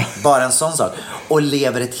Trump. Bara en sån sak. Och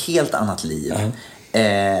lever ett helt annat liv.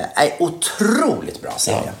 Är otroligt bra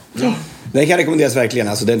serie. Den kan rekommenderas verkligen.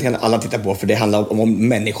 Alltså, den kan alla titta på, för det handlar om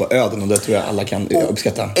människoöden, och det tror jag alla kan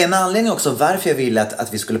uppskatta. En anledning också varför jag ville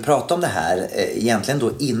att vi skulle prata om det här egentligen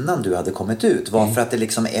då innan du hade kommit ut var för att det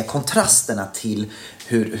liksom är kontrasterna till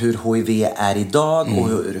hur HIV är idag och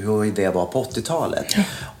hur HIV var på 80-talet.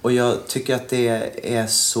 Och jag tycker att det är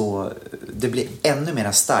så, det blir ännu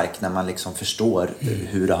mer starkt när man liksom förstår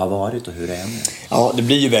hur det har varit och hur det är nu. Ja, det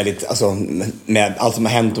blir ju väldigt, alltså, med allt som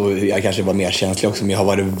har hänt, och jag kanske var mer känslig också, men jag har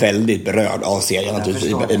varit väldigt berörd av serien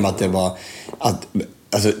naturligtvis, i och med att det var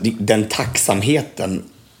alltså, den tacksamheten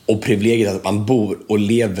och privilegiet att man bor och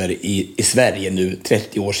lever i Sverige nu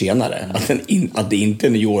 30 år senare. Att det inte är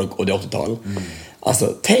New York och det 80-tal.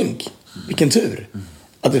 Alltså, tänk, vilken tur.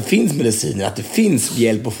 Att det finns mediciner, att det finns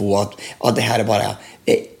hjälp att få, att det här är bara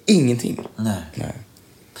ingenting. Nej.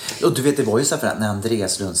 Och du vet, det var ju så för att när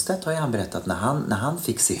Andreas Lundstedt har ju han berättat när han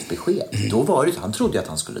fick sitt besked, då var det, han trodde att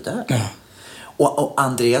han skulle dö. Och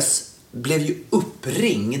Andreas blev ju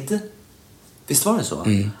uppringd. Visst var det så?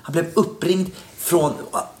 Han blev uppringd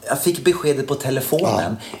jag fick beskedet på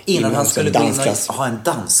telefonen innan han skulle gå in och ha en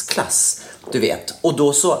dansklass. Du vet. Och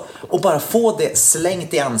då så, och bara få det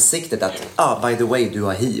slängt i ansiktet att by the way, du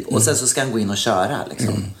har HIV. Och sen så ska han gå in och köra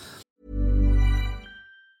liksom.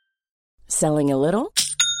 Selling a little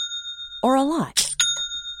or a lot?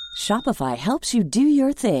 Shopify helps you do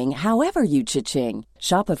your thing however you cha-ching.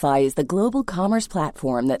 Shopify is the global commerce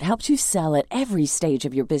platform that helps you sell at every stage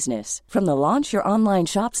of your business. From the launch your online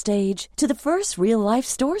shop stage to the first real-life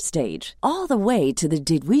store stage, all the way to the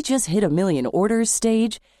did we just hit a million orders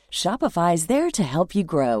stage. Shopify is there to help you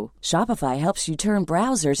grow. Shopify helps you turn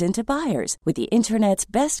browsers into buyers with the internet's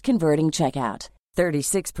best converting checkout.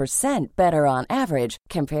 36% better on average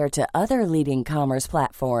compared to other leading commerce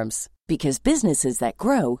platforms. Because businesses that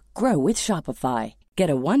grow with Shopify. Get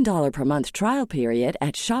a $1 per month trial period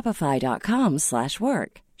at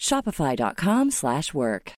shopify.com/work.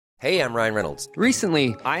 Shopify.com/work. Hey, I'm Ryan Reynolds.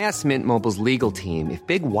 Recently, I asked Mint Mobile's legal team if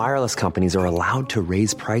big wireless companies are allowed to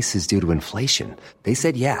raise prices due to inflation. They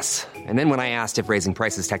said yes. And then when I asked if raising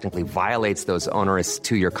prices technically violates those onerous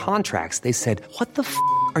 2-year contracts, they said, "What the f***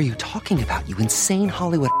 are you talking about, you insane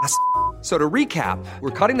Hollywood ass?" So to recap,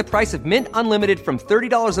 we're cutting the price of Mint Unlimited from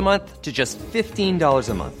 $30 a month to just $15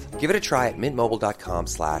 a month. Give it a try at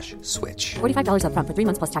mintmobile.com/switch. $45 up front for 3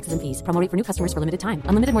 months plus taxes and fees. Promo rate for new customers for limited time.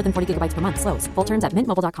 Unlimited more than 40 gigabytes per month. Slows full terms at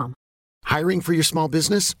mintmobile.com. Hiring for your small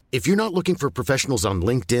business? If you're not looking for professionals on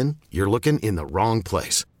LinkedIn, you're looking in the wrong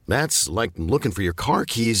place. That's like looking for your car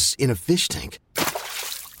keys in a fish tank.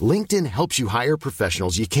 LinkedIn helps you hire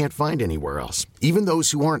professionals you can't find anywhere else, even those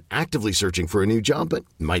who aren't actively searching for a new job but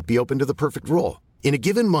might be open to the perfect role. In a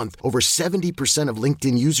given month, over 70% of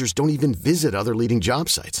LinkedIn users don't even visit other leading job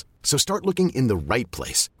sites. So start looking in the right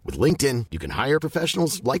place. With LinkedIn, you can hire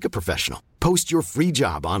professionals like a professional. Post your free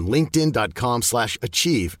job on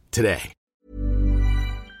linkedin.com/achieve today.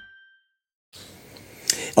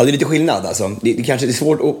 Ja, det är lite skillnad alltså. Det kanske är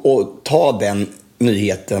svårt att ta den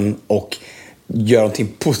nyheten och göra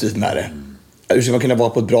någonting positivt med det. Hur ska man kunna vara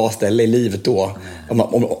på ett bra ställe i livet då?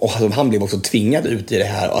 Och han blev också tvingad ut i det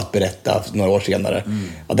här och att berätta några år senare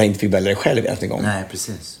att han inte fick välja det själv ens en gång. Nej,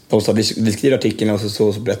 precis. De sa, vi skriver artikeln och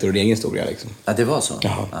så berättar du din egen historia liksom. Ja, det var så?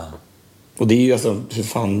 Ja. Och det är ju alltså, hur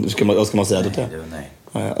fan, vad ska man säga det? Nej.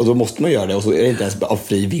 Och då måste man göra det, och så är det inte ens av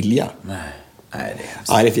fri vilja. Nej, det är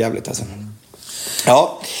det är för jävligt alltså.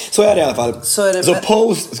 Ja, så är det i alla fall. Så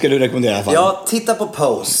Pose ska du rekommendera i alla fall. Ja, titta på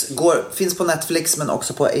Pose. Finns på Netflix men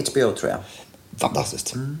också på HBO tror jag.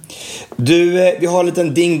 Fantastiskt. Du, vi har en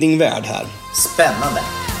liten ding-ding-värld här. Spännande.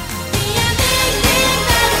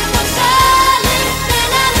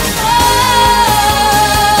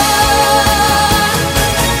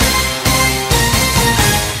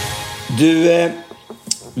 Du,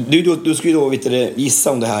 Du ska ju då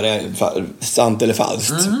gissa om det här är sant eller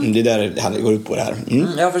falskt. Det är där det går ut på det här.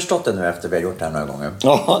 Jag har förstått det nu efter vi har gjort det här några gånger.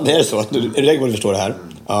 Ja, det är så. Är det går att förstå det här?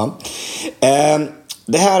 Ja.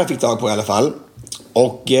 Det här fick tag på i alla fall.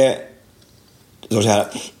 Och så här.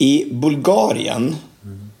 I Bulgarien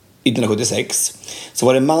 1976 så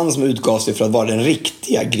var det en man som utgav sig för att vara den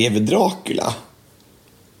riktiga greve Dracula.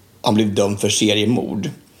 Han blev dömd för seriemord.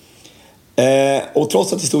 Och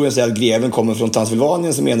trots att historien säger att greven kommer från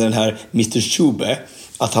Transylvanien så menar den här Mr. Schube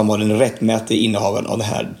att han var den rättmätiga innehavaren av den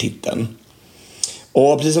här titeln.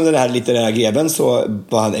 Och precis som den här litterära greven så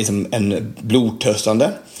var han liksom en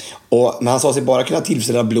blodtörstande. Men han sa sig bara kunna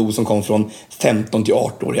tillfredsställa blod som kom från 15 till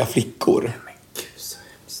 18-åriga flickor.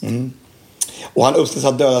 Och han uppskattades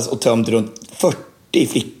ha dödats och tömt runt 40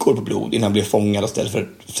 flickor på blod innan han blev fångad och ställd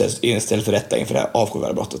för rätta inför det här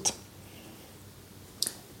avskyvärda brottet.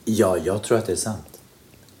 Ja, jag tror att det är sant.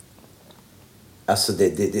 Alltså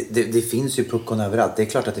det finns ju puckon överallt. Det är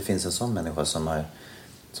klart att det finns en sån människa som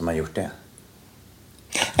har gjort det.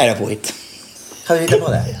 Är det påhitt? Har du hittat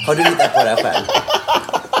på det? Har du hittat på det själv?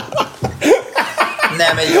 Nej,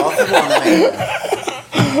 men jag förvånar mig.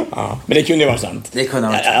 Ja, men det kunde ju vara sant. Det kunde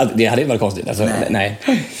ha varit. Det hade ju varit konstigt. Alltså, nej.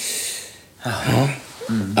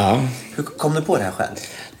 Ja. Hur kom du på det här själv?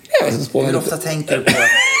 Hur ofta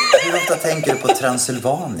tänker du på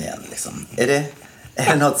Transylvanien liksom? Är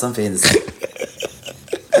det något som finns?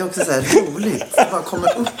 Det är också så här roligt. Det bara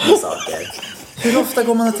kommer upp med saker. Hur ofta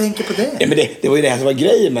går man och tänker på det? Ja, men det var ju det här som var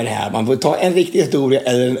grejen med det här. Man får ta en riktig historia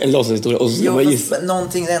eller en låtsashistoria och så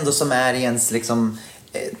någonting ändå som är i ens liksom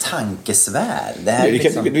tankesvär. Det här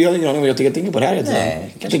vi har ingen aning om jag tänker på det här.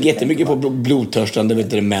 Jag tänker jättemycket på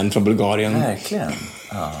blodtörstande män från Bulgarien. Verkligen.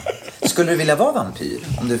 Ja. Skulle du vilja vara vampyr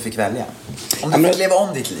om du fick välja? Om du fick leva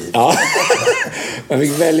om ditt liv? Ja. Jag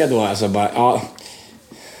fick välja då alltså bara,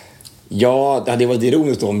 ja, det hade varit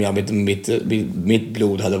ironiskt då om mitt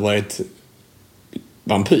blod hade varit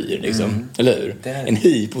vampyr liksom, eller hur? En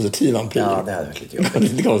HIV-positiv vampyr. Ja, det hade varit lite jobbigt.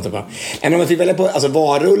 Lite konstigt va? Men om man fick välja på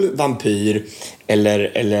varulv, vampyr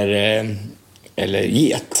eller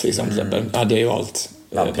get till exempel. Ja, det är ju allt.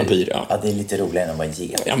 Vampyr, ja. Ja, det är lite roligare än att vara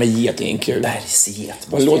get. Ja, men get är en kul.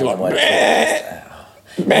 Bergsget måste ju vara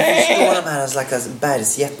jag förstår de här slags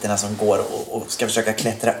bergsjätterna som går och ska försöka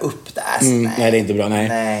klättra upp där. Nej, det är inte bra.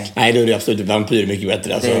 Nej, då är det absolut vampyr mycket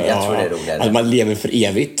bättre. Alltså, jag tror det är roligare. Alltså, man lever för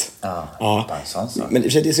evigt. Ja. Men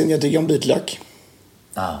det är synd, jag tycker om bitlök.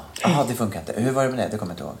 Ja, det funkar inte. Hur var det med det? Det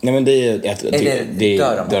kommer jag inte ihåg. Nej, men det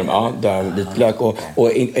dör vitlök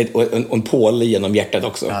och en påle genom hjärtat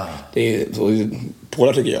också. Det är så,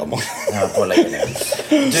 pålar tycker jag om. Ja, pålar du,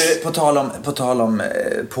 på tal om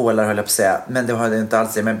pålar höll jag på att säga, men det har jag inte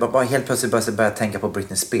alls. Men bara helt plötsligt började jag tänka på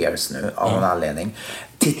Britney Spears nu av någon anledning.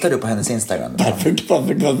 Tittar du på hennes Instagram? Varför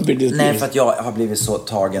Britney Spears? Nej, för att jag har blivit så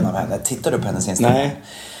tagen av henne. Tittar du på hennes Instagram? Nej.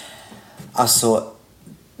 Alltså,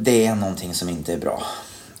 det är någonting som inte är bra.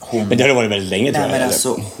 Men det har varit väldigt länge. Nej, men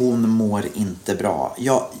alltså, hon mår inte bra.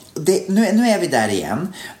 Nu är vi där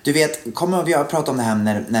igen. Du vet, vi har pratat om det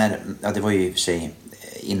här när det var ju i och för sig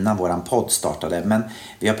innan våran podd startade, men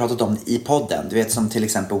vi har pratat om det i podden. Du vet, som till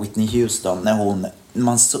exempel Whitney Houston, när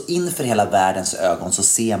man så inför hela världens ögon så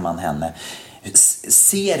ser man henne.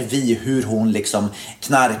 Ser vi hur hon liksom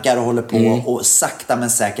knarkar och håller på och sakta men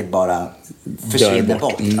säkert bara försvinner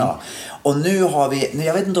bort. Ja. Och nu har vi,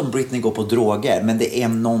 jag vet inte om Britney går på droger, men det är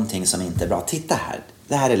någonting som inte är bra. Titta här,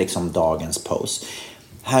 det här är liksom dagens pose.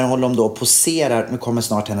 Här håller de då och poserar, nu kommer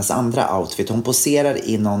snart hennes andra outfit. Hon poserar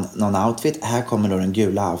i någon outfit, här kommer då den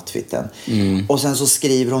gula outfiten. Och sen så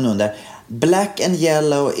skriver hon under: Black and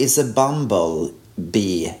yellow is a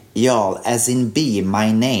bumblebee, y'all, as in bee,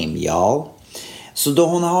 my name, y'all. Så då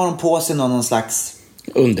har hon på sig någon slags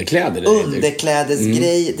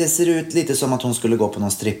underklädesgrej. Det ser ut lite som att hon skulle gå på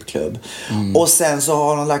någon strippklubb. Och sen så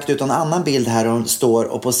har hon lagt ut en annan bild här och hon står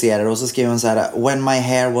och poserar och så skriver hon så här: When my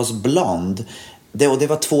hair was blonde. Det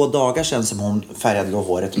var 2 dagar sedan som hon färgade då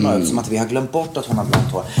håret mörkt. Som att vi har glömt bort att hon har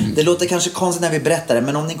blont hår. Det låter kanske konstigt när vi berättar det,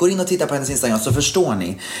 men om ni går in och tittar på hennes Instagram så förstår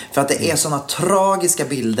ni. För att det är såna tragiska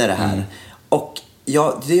bilder det här. Och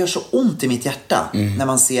det gör så ont i mitt hjärta när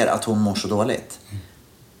man ser att hon mår så dåligt.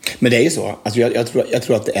 Men det är ju så. Alltså jag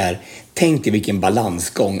tror att det är... Tänk dig vilken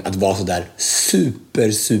balansgång att vara så där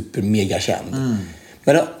super mega känd.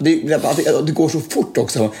 Men det går så fort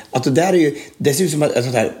också. Att det ser ut som en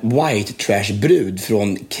sån här white trash brud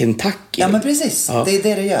från Kentucky. Ja, men precis. Ja.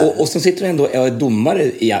 Det är det gör. Och så sitter det ändå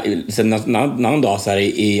domare sen en annan dag så här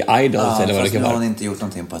i Idols eller vad det kan vara. Ja, hon inte gjort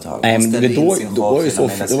någonting på ett tag. Nej, men då var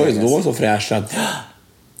det så fräscht att...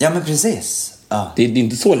 Ja, men precis. Ja. Det är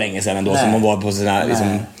inte så länge sedan ändå som man var på sina,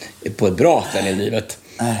 liksom, på ett bra ställe i livet.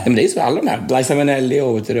 Nej, men det är så alla de här. Liza Minnelli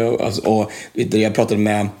och jag pratade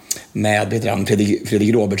med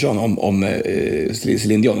Fredrik Robertsson om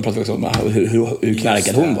Céline Dion. Jag pratade också om hur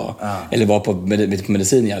knarkad hon var. Eller var på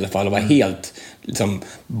medicin i alla fall och var helt liksom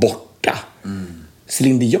borta.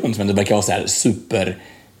 Céline Dion som ändå verkar vara så här super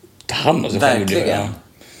ta hand om sig själv. Verkligen.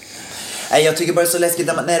 Jag tycker bara det är så läskigt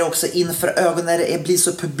när det också inför ögonen, när det blir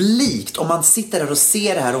så publikt och man sitter där och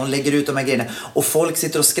ser det här och hon lägger ut de här grejerna och folk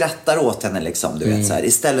sitter och skrattar åt henne liksom, du vet så här,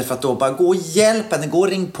 istället för att då bara gå och hjälp henne, gå och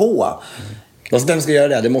ring på. Alltså vem ska göra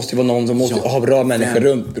det? Det måste ju vara någon som måste ha bra människor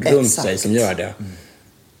runt sig som gör det.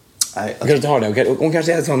 Hon kanske inte har det. Hon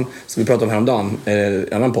kanske är som vi pratade om häromdagen,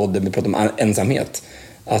 en annan podd där vi pratade om ensamhet.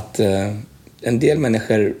 Att en del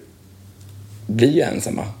människor blir ju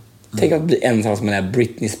ensamma. Tänk att bli ensam som den här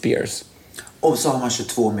Britney Spears. Och så har man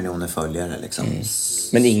 22 miljoner följare liksom.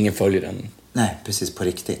 Men ingen följer den. Nej, precis på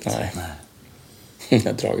riktigt. Nej. Det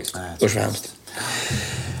är tragiskt. Usch vad hemskt.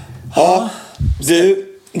 Ja, nu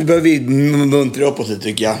behöver vi muntra upp oss lite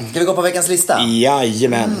tycker jag. Ska vi gå på veckans lista?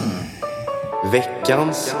 Jajamän.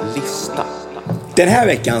 Veckans lista. Den här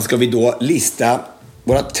veckan ska vi då lista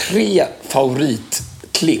våra 3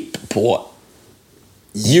 favoritklipp på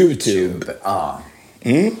YouTube. Ja.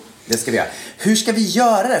 Det ska vi göra. Hur ska vi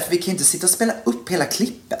göra det? För vi kan ju inte sitta och spela upp hela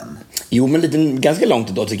klippen. Jo, men ganska långt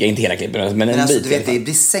idag tycker jag, inte hela klippen. Men alltså, bit, du vet, det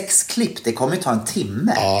blir 6 klipp. Det kommer ju ta en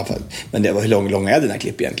timme. Ja, men hur långa är dina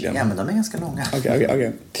klipp egentligen? Ja, men de är ganska långa.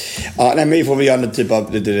 Okej. Ja, nej, men vi får väl göra en typ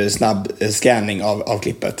av lite snabb scanning av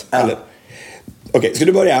klippet. Ja. Okej, ska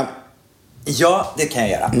du börja? Ja, det kan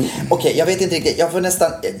jag göra. Okej, jag vet inte riktigt.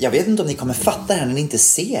 Jag vet inte om ni kommer fatta det här när ni inte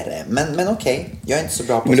ser det. Men okej, jag är inte så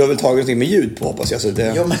bra på. Men du har väl tagit någonting med ljud på, hoppas jag. Så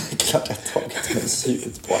det... Jo, men klart jag har tagit med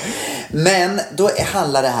ljud på. Men då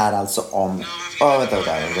handlar det här alltså om...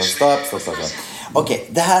 Stopp. Okej,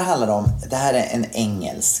 det här är en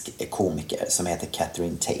engelsk komiker som heter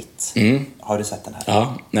Catherine Tate. Har du sett den här?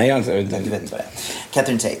 Ja, nej jag har inte. Du vet vad det är.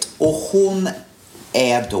 Catherine Tate. Och hon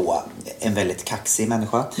är då en väldigt kaxig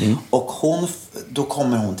människa. Och då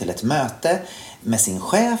kommer hon till ett möte med sin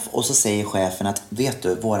chef och så säger chefen att vet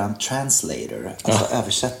du, våran translator, alltså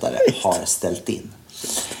översättare, har ställt in.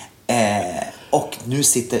 Och nu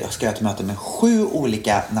ska jag till möte med 7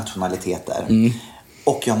 olika nationaliteter.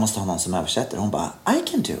 Och jag måste ha någon som översätter. Hon bara, I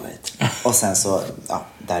can do it. Och sen så,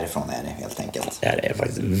 därifrån är det helt enkelt. Ja, det är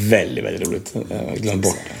faktiskt väldigt, väldigt roligt. Glöm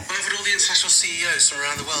bort det. Over all the international CEOs from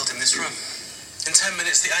around the world in this room. In 10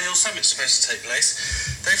 minutes, the annual summit is supposed to take place.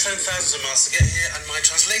 They've flown thousands of miles to get here, and my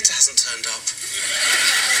translator hasn't turned up.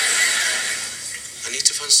 I need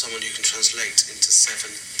to find someone who can translate into 7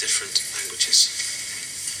 different languages.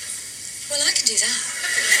 Well, I can do that.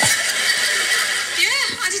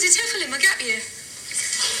 Yeah, I did a TEFL in my gap year.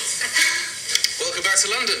 Welcome back to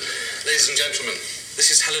London, ladies and gentlemen. This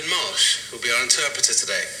is Helen Marsh, who will be our interpreter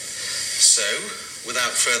today. So,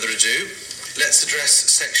 without further ado, let's address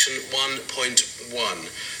section 1.1,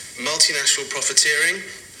 multinational profiteering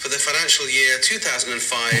for the financial year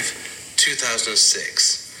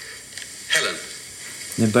 2005-2006. Helen.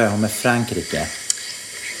 Nu börjar hon med Frankrike.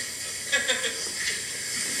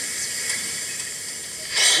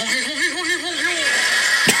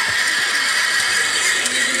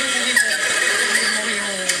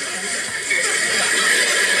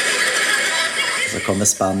 Så kommer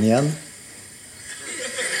Spanien.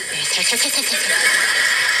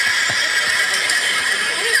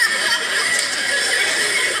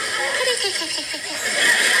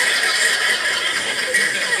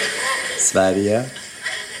 Sverige.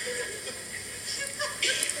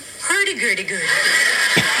 Hurdy-gurdy-gurdy.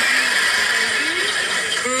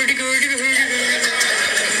 Hurdy-gurdy-gurdy.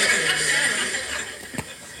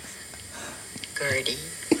 Gurdy.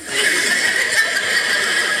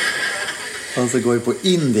 Och så går vi på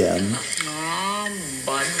Indien.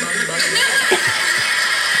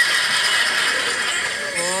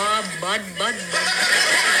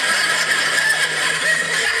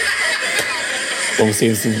 De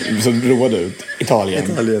ser så roade ut.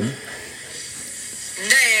 Italien.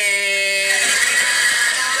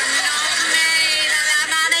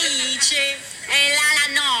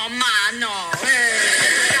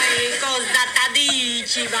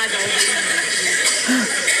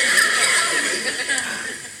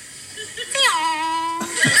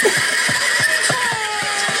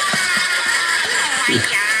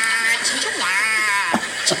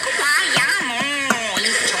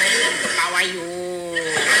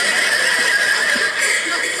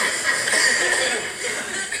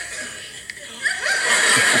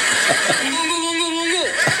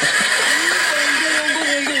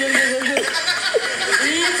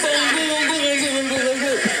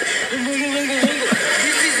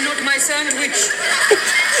 This is not my sandwich.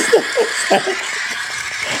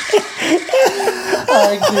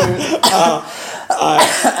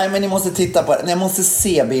 Nej, men ni måste titta på det. Ni måste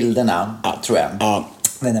se bilderna, tror jag.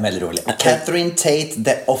 Den är väldigt rolig. Catherine Tate,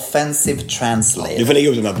 The Offensive Translator. Du får lägga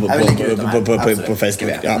upp den här på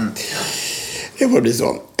Facebook. Ja. Det får bli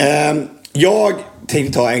så. Jag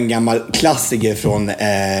tänkte ta en gammal klassiker från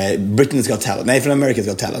Britain's Got Talent. Nej, från America's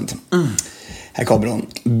Got Talent. Här kommer hon.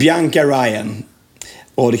 Bianca Ryan.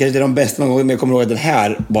 Och det kanske inte är de bästa någon gång, men jag kommer ihåg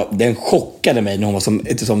att den chockade mig när hon var som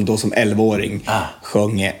 11-åring.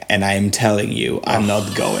 Sjöng And I'm telling you, I'm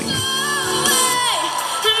not going.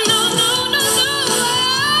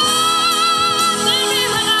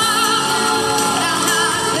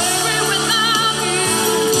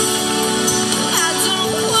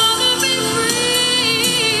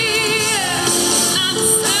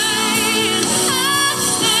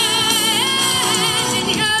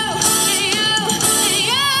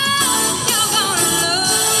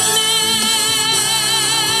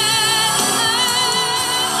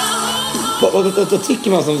 Vad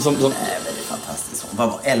tycker man som... Nej, men det är fantastiskt. Hon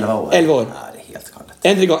var 11 år. 11 år. Ja, det är helt galet.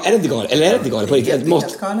 Är det inte galet? Eller är det inte galet? Det är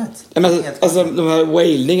helt galet. Men alltså de här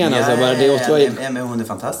wailingarna. Men hon är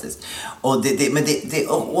fantastisk. Och det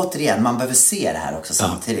återigen, man behöver se det här också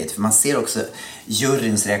samtidigt. För man ser också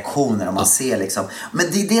juryns reaktioner och man ser liksom... Men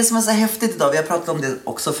det är det som är så häftigt idag. Vi har pratat om det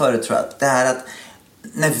också förut, tror jag. Det här att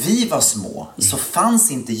när vi var små så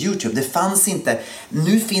fanns inte YouTube. Det fanns inte.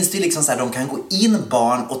 Nu finns det ju liksom så här, de kan gå in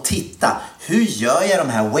barn och titta. Hur gör jag de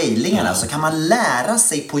här wailingarna? Så kan man lära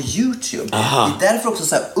sig på YouTube. Det är därför också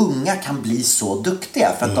så här, unga kan bli så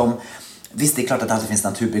duktiga. För att visst, det är klart att det alltid finns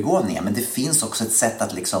naturbegåvningar, men det finns också ett sätt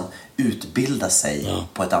att liksom utbilda sig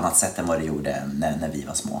på ett annat sätt än vad det gjorde när vi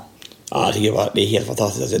var små. Ja, jag tycker det är helt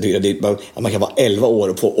fantastiskt. Jag tycker att man kan vara 11 år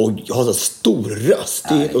och ha så stor röst.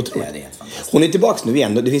 Det är otroligt. Det är helt fantastiskt. Hon är tillbaka nu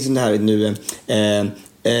igen. Det finns den här nu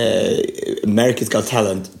America's Got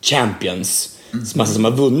Talent Champions. Som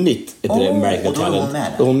har vunnit American Got Talent.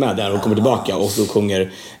 Och hon med där och kommer tillbaka och så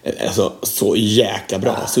sjunger så jäkla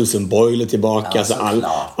bra. Susan Boyle är tillbaka. Alltså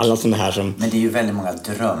alla sådana här som... Men det är ju väldigt många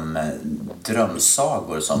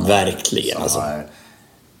drömsagor som... Verkligen som alltså.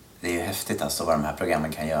 Det är ju häftigt alltså vad de här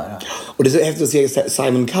programmen kan göra. Och det är så häftigt att se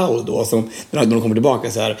Simon Cowell då, som när de kommer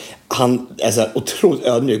tillbaka så här, han är så här otroligt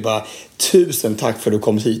ödmjuk, bara 1000 tack för att du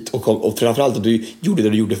kom hit och framförallt att du gjorde det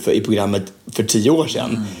du gjorde i programmet för 10 år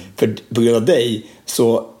sedan. För på grund av dig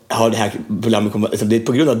så har det här programmet kommit, alltså det är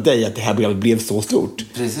på grund av dig att det här programmet blev så stort.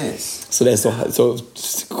 Precis. Så det är så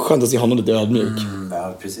skönt att se honom lite ödmjuk.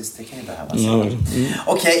 Ja, precis. Det kan ju behövas.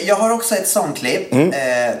 Okej, jag har också ett sångklipp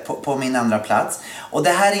på min andra plats. Och det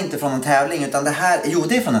här är inte från en tävling, utan det här... Jo,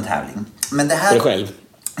 det är från en tävling. Men det här... För dig själv?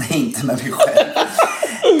 Inte med mig själv.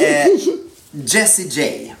 Jessie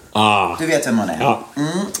J. Du vet vem hon är. Ja.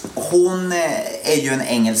 Hon är ju en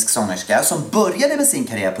engelsk sångerska som började med sin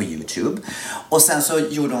karriär på YouTube. Och sen så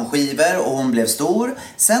gjorde hon skivor och hon blev stor.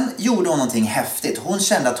 Sen gjorde hon någonting häftigt. Hon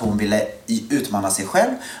kände att hon ville utmana sig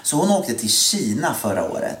själv. Så hon åkte till Kina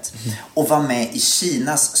förra året. Och var med i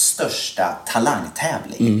Kinas största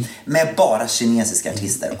talangtävling. Med bara kinesiska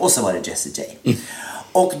artister. Och så var det Jessie J.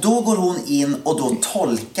 Och då går hon in och då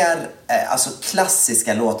tolkar alltså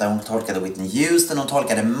klassiska låtar. Hon tolkade Whitney Houston, hon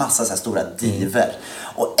tolkade massa så här stora diver.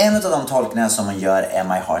 Och en av de tolkningarna som hon gör är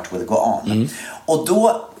My Heart Will Go On. Och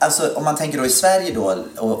då, alltså om man tänker då i Sverige då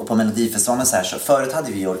och på Melodifestivalen så här, så förut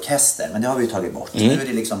hade vi orkester, men det har vi ju tagit bort. Nu är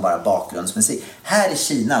det liksom bara bakgrundsmusik. Här i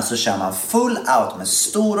Kina så kör man full out med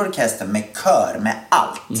stor orkester, med kör, med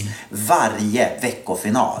allt. Varje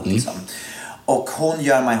veckofinal liksom. Och hon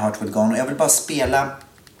gör My Heart Will Go On. Och jag vill bara spela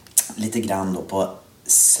lite grann då på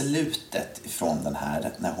slutet ifrån den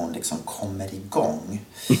här, när hon liksom kommer igång.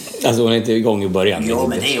 Alltså hon är inte igång i början. Jo,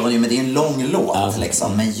 men det är hon ju, men det är en lång låt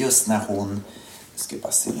liksom. Men just när hon... Ska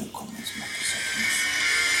bara se, nu kommer det så mycket saker.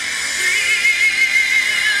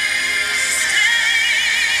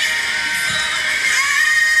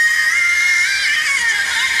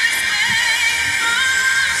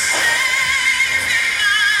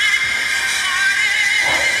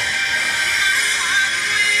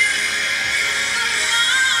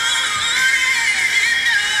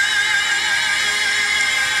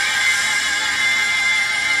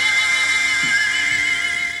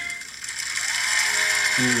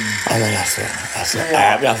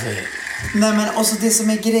 Nej, men också det som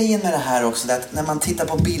är grejen med det här också, det att när man tittar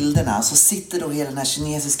på bilderna så sitter då hela den här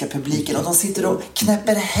kinesiska publiken och de sitter och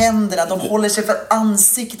knäpper händerna, de håller sig för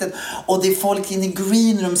ansiktet och det är folk in i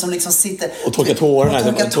green room som liksom sitter och torkar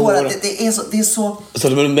tårarna. Det är så... Så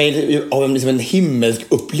de är med av liksom en himmelsk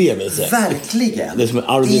upplevelse. Verkligen. Det är som en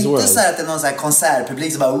det är inte world. Så här att det är någon så här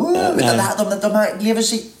konsertpublik som bara utan de lever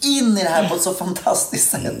sig in i det här på ett så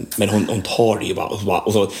fantastiskt sätt. Men hon tar det ju bara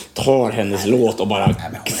och så tar hennes låt och bara hon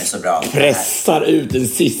är så bra. Pressar ut den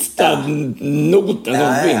sista noten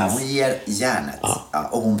som finns. Hon ger järnet.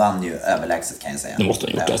 Och hon vann ju överlägset, kan jag säga. Det måste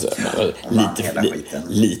hon gjort. Alltså,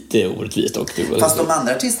 lite orättvist. Fast de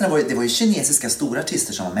andra artisterna det var ju kinesiska stora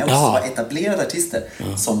artister som var med också. Det var etablerade artister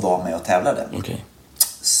som var med och tävlade. Okay.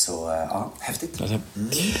 Så häftigt.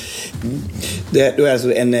 Det är alltså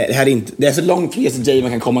det är så långt fler Jay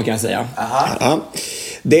man kan komma, kan jag säga.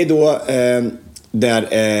 Det är då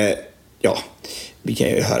vi kan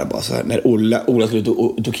ju höra bara så här. När Ola skulle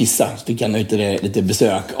ut och kissa så fick han lite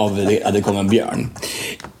besök av att det kom en björn.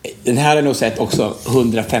 Den här har jag nog sett också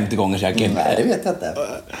 150 gånger säkert. Nej, det vet jag inte.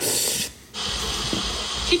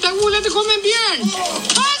 Titta Ola, det kommer en björn!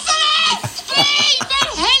 Passa dig! Spring för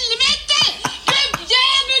helvete!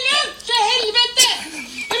 Gubbjävel upp för helvete!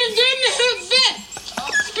 Är du dum i huvudet?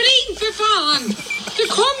 Spring för fan! Det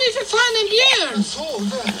kommer ju för fan en björn!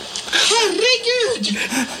 Herregud!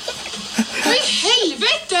 Vad i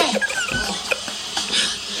helvete?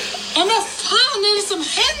 Men vad fan är det som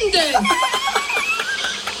händer?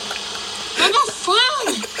 Men vad fan?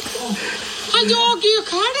 Han jagar ju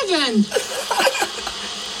kalven.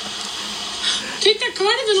 Titta,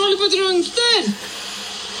 kalven håller på att drunkna.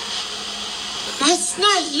 Men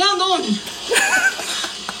snälla någon.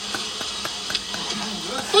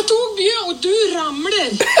 Vad tog björn och du ramlar?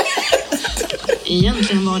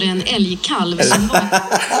 Egentligen var det en älgkalv som var...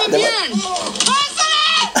 Men björn! Passa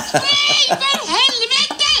dig! Spring för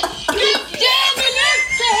helvete! Gubbjävel upp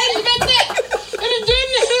för helvete! Är du dum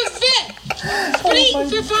i huvudet? Spring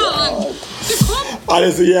för fan! Det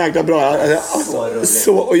är så jäkla bra.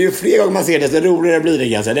 Och ju fler gånger man ser det så roligare blir det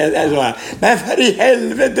ganska. Det är så här, men för i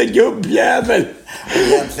helvete gubbjävel!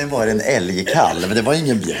 Egentligen var det en älgkalv, men det var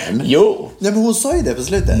ingen björn. Jo. Nej, men hon sa ju det på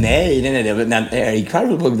slutet. Nej.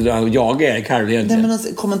 Älgkalv jagar älgkalv. Nej, men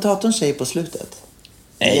alltså, kommentatorn säger på slutet.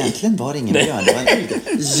 Nej. Egentligen var det ingen björn, det var en älg.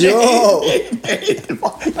 Jo!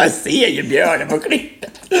 Man ser ju björnen på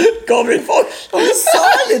klippet. Gabriel Fors. Sa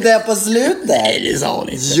ni det på slutet? Nej, det sa hon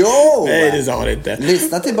inte. Jo! Nej, det sa hon inte.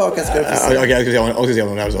 Lyssna tillbaka ska du få se. Jag ska se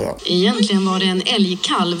om det här så. Egentligen var det en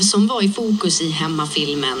älgkalv som var i fokus i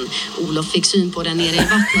hemmafilmen. Olof fick syn på den nere i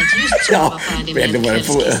vattnet just så var färdig med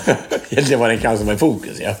egentligen var det en kalv som var i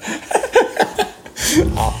fokus, ja.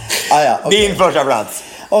 Okay. Din första plats.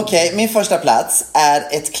 Okej, min första plats är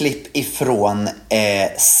ett klipp ifrån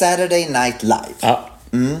Saturday Night Live.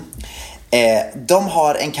 De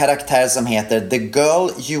har en karaktär som heter The Girl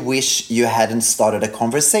You Wish You Hadn't Started a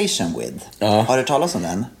Conversation With. Har du talat om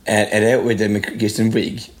den? Är det with Kristen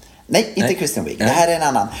Wiig? Nej, inte Kristen Wiig. Det här är en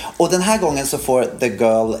annan. Och den här gången så får The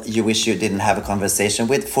Girl You Wish You Didn't Have a Conversation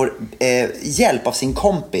With får hjälp av sin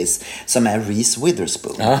kompis som är Reese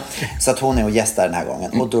Witherspoon. Så att hon är och gästar den här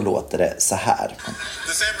gången. Och då låter det så här.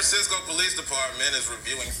 The San Francisco Police Department is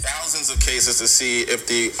reviewing thousands of cases to see if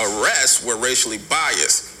the arrests were racially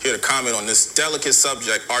biased. Here to comment on this delicate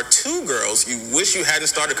subject are two girls you wish you hadn't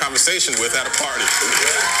started a conversation with at a party.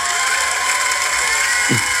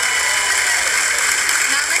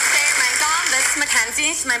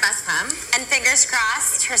 Mackenzie, she's my best friend, and fingers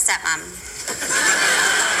crossed, her stepmom.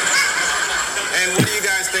 And what do you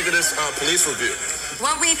guys think of this police review?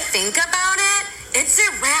 What we think about it? It's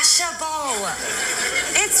irrational.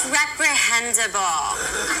 It's reprehensible.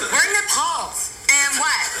 We're in Nepal. And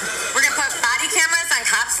what? We're gonna put body cameras on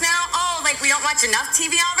cops now? Oh, like we don't watch enough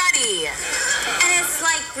TV already. And it's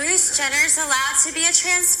like Bruce Jenner's allowed to be a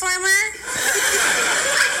transformer?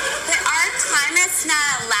 But our climate's not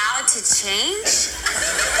allowed to change?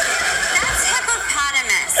 That's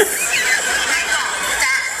hippopotamus. Michael,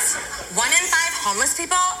 fact. 1 in 5 homeless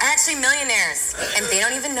people are actually millionaires, and they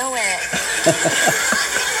don't even know it.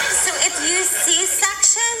 So if you see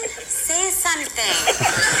section, say something.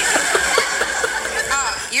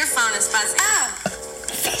 Oh, your phone is buzzing. Oh.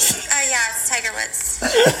 Yeah, it's Tiger Woods.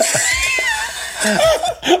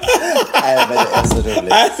 Nej, men det är så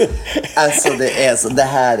roligt. Alltså det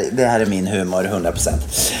här är min humor 100%.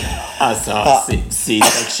 Alltså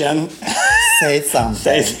C-section. Say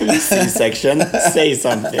something. C-section. Say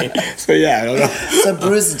something. Så jävla bra. So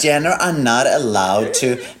Bruce Jenner are not allowed to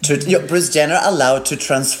Bruce Jenner allowed to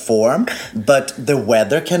transform, but the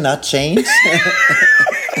weather cannot change.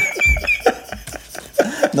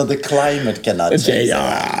 No, the climate cannot change. Ja,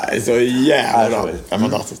 så jävla bra.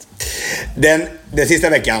 Fantastiskt. Den sista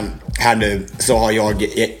veckan här nu så har jag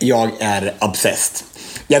är obsessed.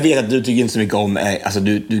 Jag vet att du tycker inte så mycket om, alltså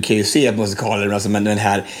du kan ju se musikaler, alltså, men den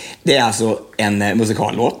här, det är alltså en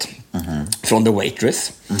musikallåt från The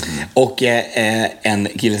Waitress och en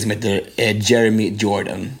kille som heter Jeremy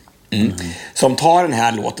Jordan som tar den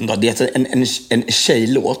här låten då. Det är en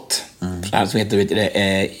tjejlåt som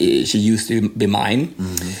heter She Used To Be Mine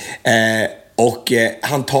och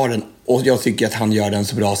han tar den. Och jag tycker att han gör den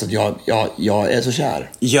så bra så att jag är så kär.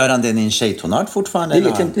 Gör han den i en tjejtonart fortfarande? Det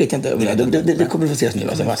vet jag inte. Det kommer du få se nu.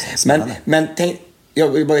 Alltså. Men tänk, jag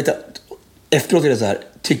vill bara veta, efteråt är det så här,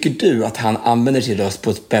 tycker du att han använder sin röst på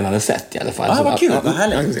ett spännande sätt i alla fall? Vad kul, vad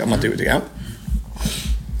härligt. Om man tycker det.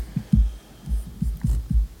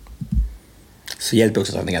 Så hjälper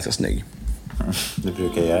också att han är ganska snygg. Du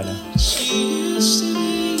brukar göra det.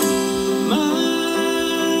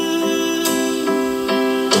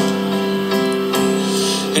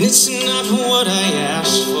 And it's not what I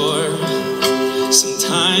asked for.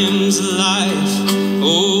 Sometimes life,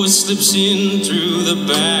 it slips in through the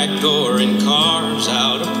back door and carves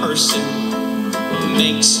out a person,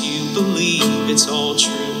 makes you believe it's all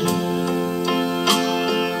true.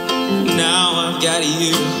 Now I've got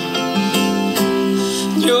you.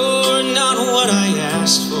 You're not what I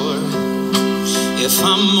asked for. If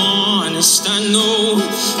I'm honest, I know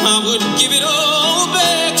I would give it all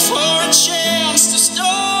back for a chance to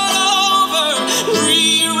start over,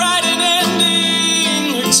 rewrite an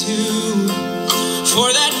ending or two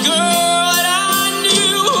for that girl that I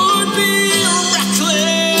knew would be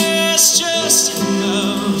reckless just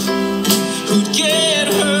enough, who'd get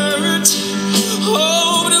hurt,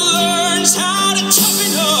 but who learns how to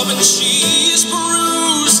toughen up, and she's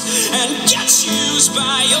bruised and gets used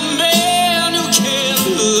by a man who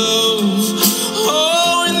can't love.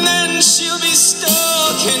 Oh, and then she'll be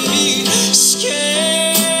stuck and be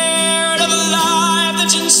scared of a life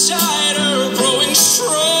that's inside her, growing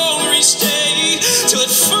stronger each day till it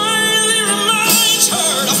finally reminds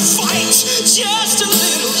her to fight just a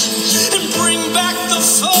little and bring back the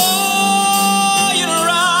fire in her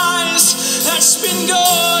eyes that's been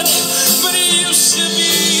gone, but it used to be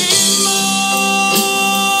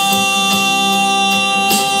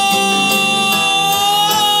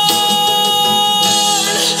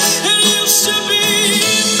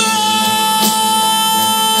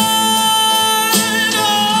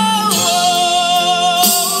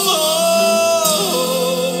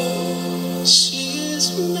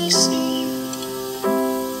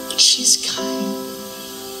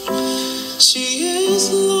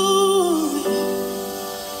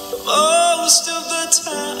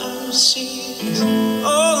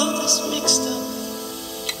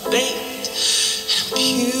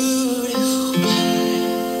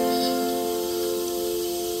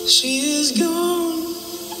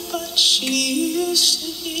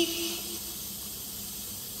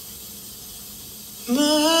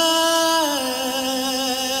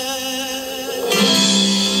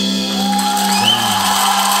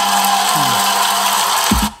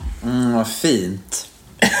fint.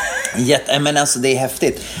 Men alltså det är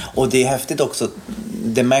häftigt. Och det är häftigt också.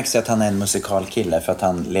 Det märks ju att han är en musikalkille för att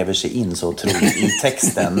han lever sig in så otroligt i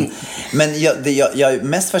texten. Men jag är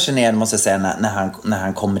mest fascinerad, måste jag säga, när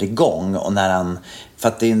han kommer igång och när han, för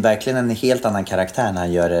att det är verkligen en helt annan karaktär när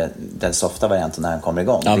han gör den softa varianten när han kommer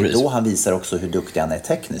igång. Ja, det är då han visar också hur duktig han är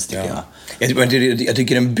tekniskt, tycker jag. Jag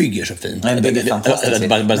tycker den bygger så fint. Den bygger fantastiskt.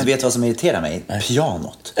 Men vet du vad som irriterar mig? Nej.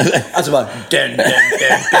 Pianot. Alltså bara det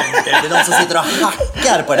är de som sitter och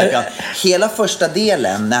hackar på det här pianot. Hela första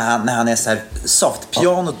delen när han är så här soft,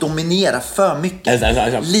 pianot dominerar för mycket.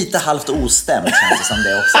 Lite halvt ostämt känns det som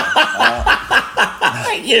det också. Ja.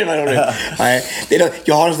 Gud vad roligt. Nej,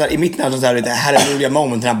 jag har en sån här, i mitten av sån här roliga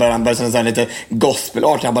moment när han börjar sån här lite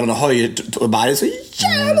gospelart, han bara höjer och bara är så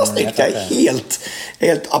jävla snyggt. Jag är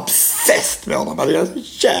helt obsessed med honom. Det är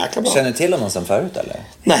så jäkla bra. Känner du till honom som förut eller?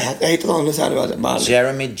 Nej, jag hittade honom så här.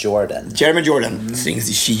 Jeremy Jordan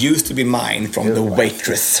sings She Used To Be Mine from The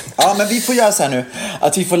Waitress. Ja, men vi får göra så här nu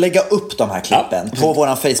att vi får lägga upp de här klippen på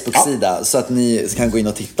våran Facebook-sida så att ni kan gå in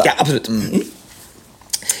och titta. Ja, absolut.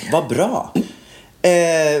 Vad bra.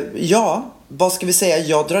 Ja, vad ska vi säga?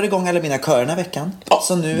 Jag drar igång alla mina körer den här veckan.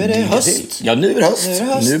 Så nu är det höst. Ja, nu är det höst.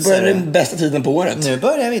 Nu börjar den bästa tiden på året. Nu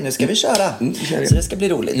börjar vi, nu ska vi köra. Så det ska bli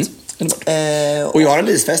roligt. Och jag har en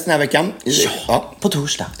lysfest den här veckan. Ja, på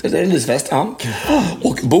torsdag. Det är en lysfest, ja.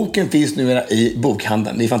 Och boken finns nu i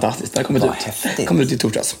bokhandeln. Det är fantastiskt. Det har kommit ut i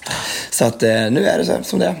torsdags. Så att nu är det så här,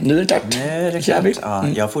 som det är. Nu är det klart. Nu är det klart. Ja,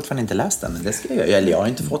 jag har fortfarande inte läst den. Men det ska jag. Eller jag har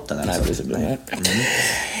inte fått den än.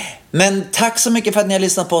 Men tack så mycket för att ni har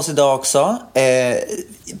lyssnat på oss idag också.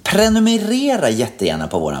 Prenumerera jättegärna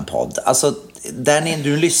på våran podd. Alltså, där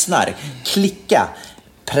du lyssnar, klicka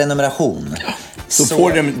prenumeration. Så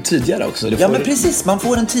får den tidigare också. Ja, men precis. Man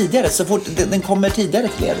får den tidigare. Så fort den kommer tidigare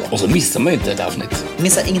till er då. Och så missar man ju inte ett avsnitt.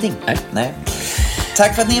 Missar ingenting. Nej.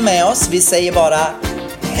 Tack för att ni är med oss. Vi säger bara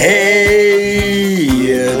hej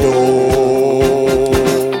då.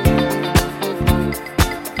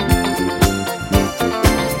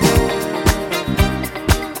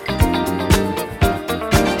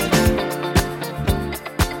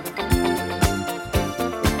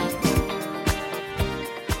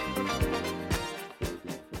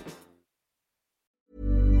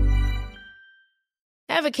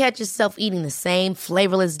 Ever catch yourself eating the same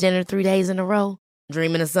flavorless dinner 3 days in a row?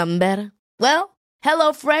 Dreaming of something better? Well,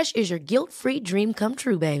 HelloFresh is your guilt-free dream come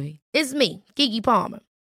true, baby. It's me, Keke Palmer.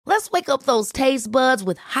 Let's wake up those taste buds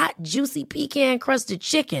with hot, juicy pecan-crusted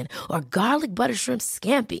chicken or garlic butter shrimp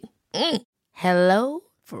scampi. Hello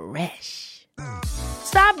Fresh.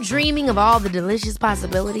 Stop dreaming of all the delicious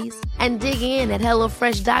possibilities and dig in at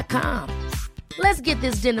HelloFresh.com. Let's get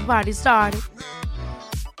this dinner party started.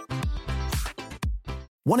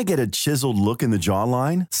 Want to get a chiseled look in the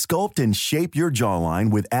jawline? Sculpt and shape your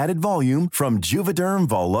jawline with added volume from Juvederm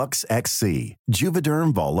Volux XC.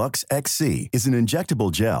 Juvederm Volux XC is an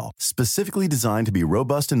injectable gel specifically designed to be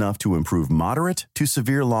robust enough to improve moderate to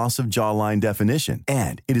severe loss of jawline definition.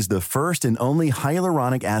 And it is the first and only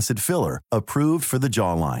hyaluronic acid filler approved for the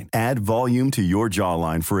jawline. Add volume to your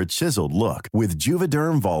jawline for a chiseled look with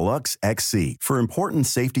Juvederm Volux XC. For important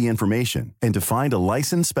safety information and to find a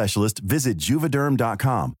licensed specialist, visit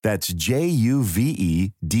Juvederm.com. That's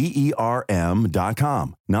Juvederm.com.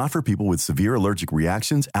 Not for people with severe allergic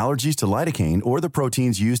reactions, allergies to lidocaine, or the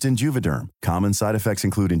proteins used in Juvederm. Common side effects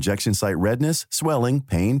include injection site redness, swelling,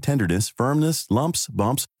 pain, tenderness, firmness, lumps,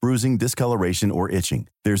 bumps, bruising, discoloration, or itching.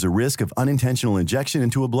 There's a risk of unintentional injection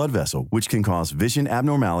into a blood vessel, which can cause vision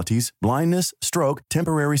abnormalities, blindness, stroke,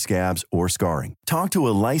 temporary scabs, or scarring. Talk to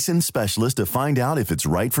a licensed specialist to find out if it's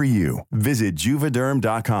right for you. Visit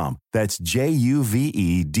Juvederm.com. That's Juvederm.com.